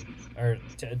 or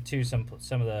to some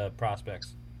of the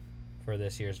prospects for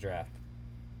this year's draft.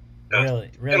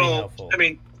 Really helpful. I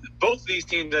mean, both of these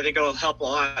teams, I think it'll help a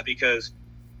lot because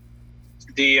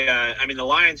the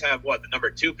Lions have the number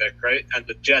 2 pick, right? And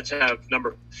the Jets have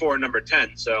number 4 and number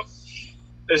 10. So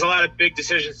there's a lot of big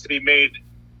decisions to be made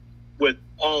with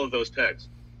all of those picks.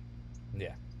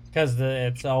 Yeah, because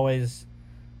it's always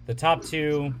the top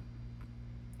 2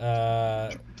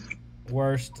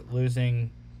 worst winning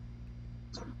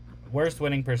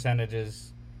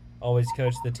percentages always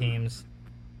coach the teams,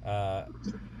 but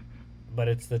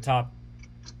it's the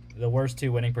worst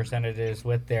 2 winning percentages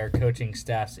with their coaching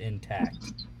staffs intact.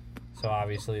 So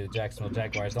obviously the Jacksonville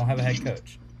Jaguars don't have a head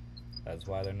coach. That's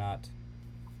why they're not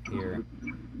here.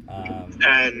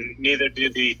 And neither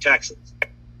do the Texans.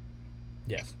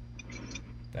 Yes,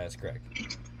 that is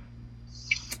correct.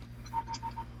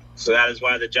 So that is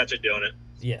why the Jets are doing it.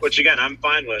 Yes. Which, again, I'm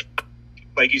fine with.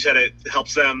 Like you said, it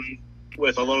helps them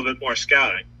with a little bit more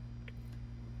scouting.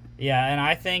 Yeah, and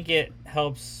I think it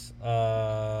helps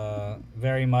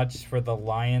very much for the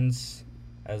Lions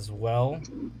as well.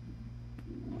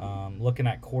 Looking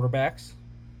at quarterbacks,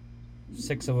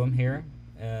 6 of them here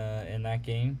in that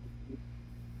game.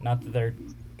 Not that they're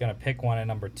going to pick one at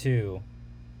number 2,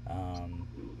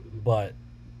 but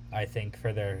I think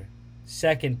for their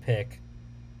second pick,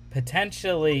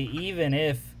 potentially even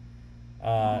if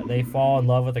they fall in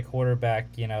love with a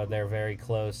quarterback, they're very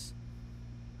close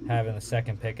having the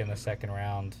second pick in the second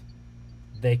round,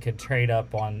 they could trade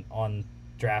up on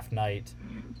draft night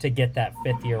to get that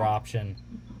 5th-year option,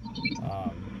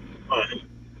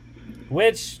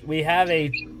 which we have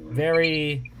a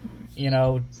very,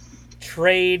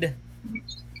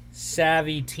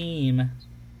 trade-savvy team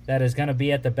that is going to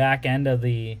be at the back end of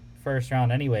the first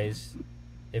round anyways,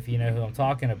 if you know who I'm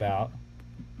talking about.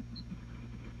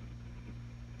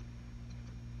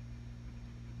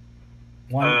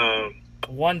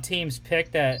 One team's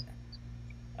pick that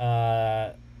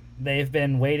they've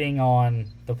been waiting on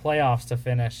the playoffs to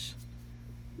finish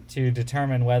to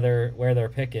determine where their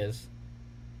pick is.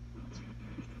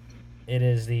 It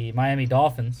is the Miami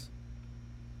Dolphins.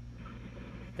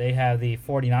 They have the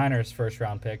 49ers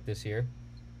first-round pick this year.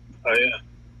 Oh, yeah.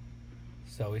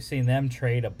 So we've seen them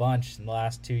trade a bunch in the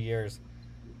last 2 years.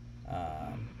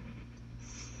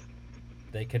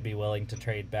 They could be willing to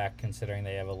trade back considering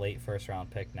they have a late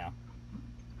first-round pick now.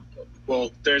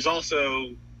 Well, there's also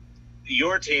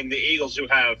your team, the Eagles, who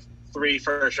have 3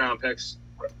 first-round picks.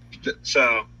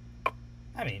 So,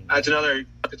 I mean, that's another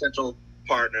potential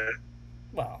partner.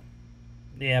 Well,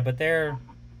 yeah, but the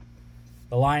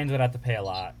Lions would have to pay a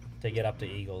lot to get up to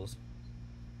Eagles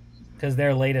because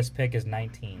their latest pick is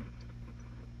 19.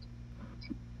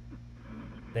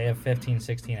 They have 15,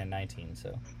 16, and 19,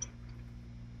 so.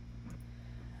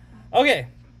 Okay,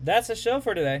 that's the show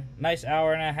for today. Nice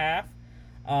hour and a half.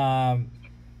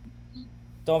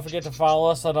 Don't forget to follow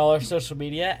us on all our social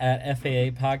media at FAA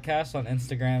Podcast on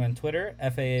Instagram and Twitter.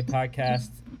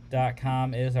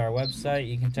 FAApodcast.com is our website.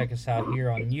 You can check us out here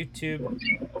on YouTube,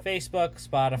 Facebook,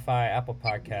 Spotify, Apple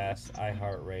Podcasts,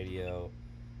 iHeartRadio,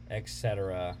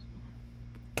 etc.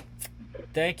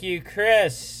 Thank you,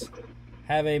 Chris.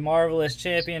 Have a marvelous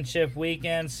championship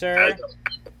weekend, sir.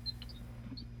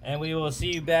 And we will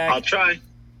see you back I'll try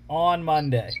on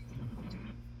Monday.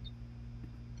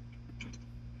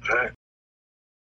 All right.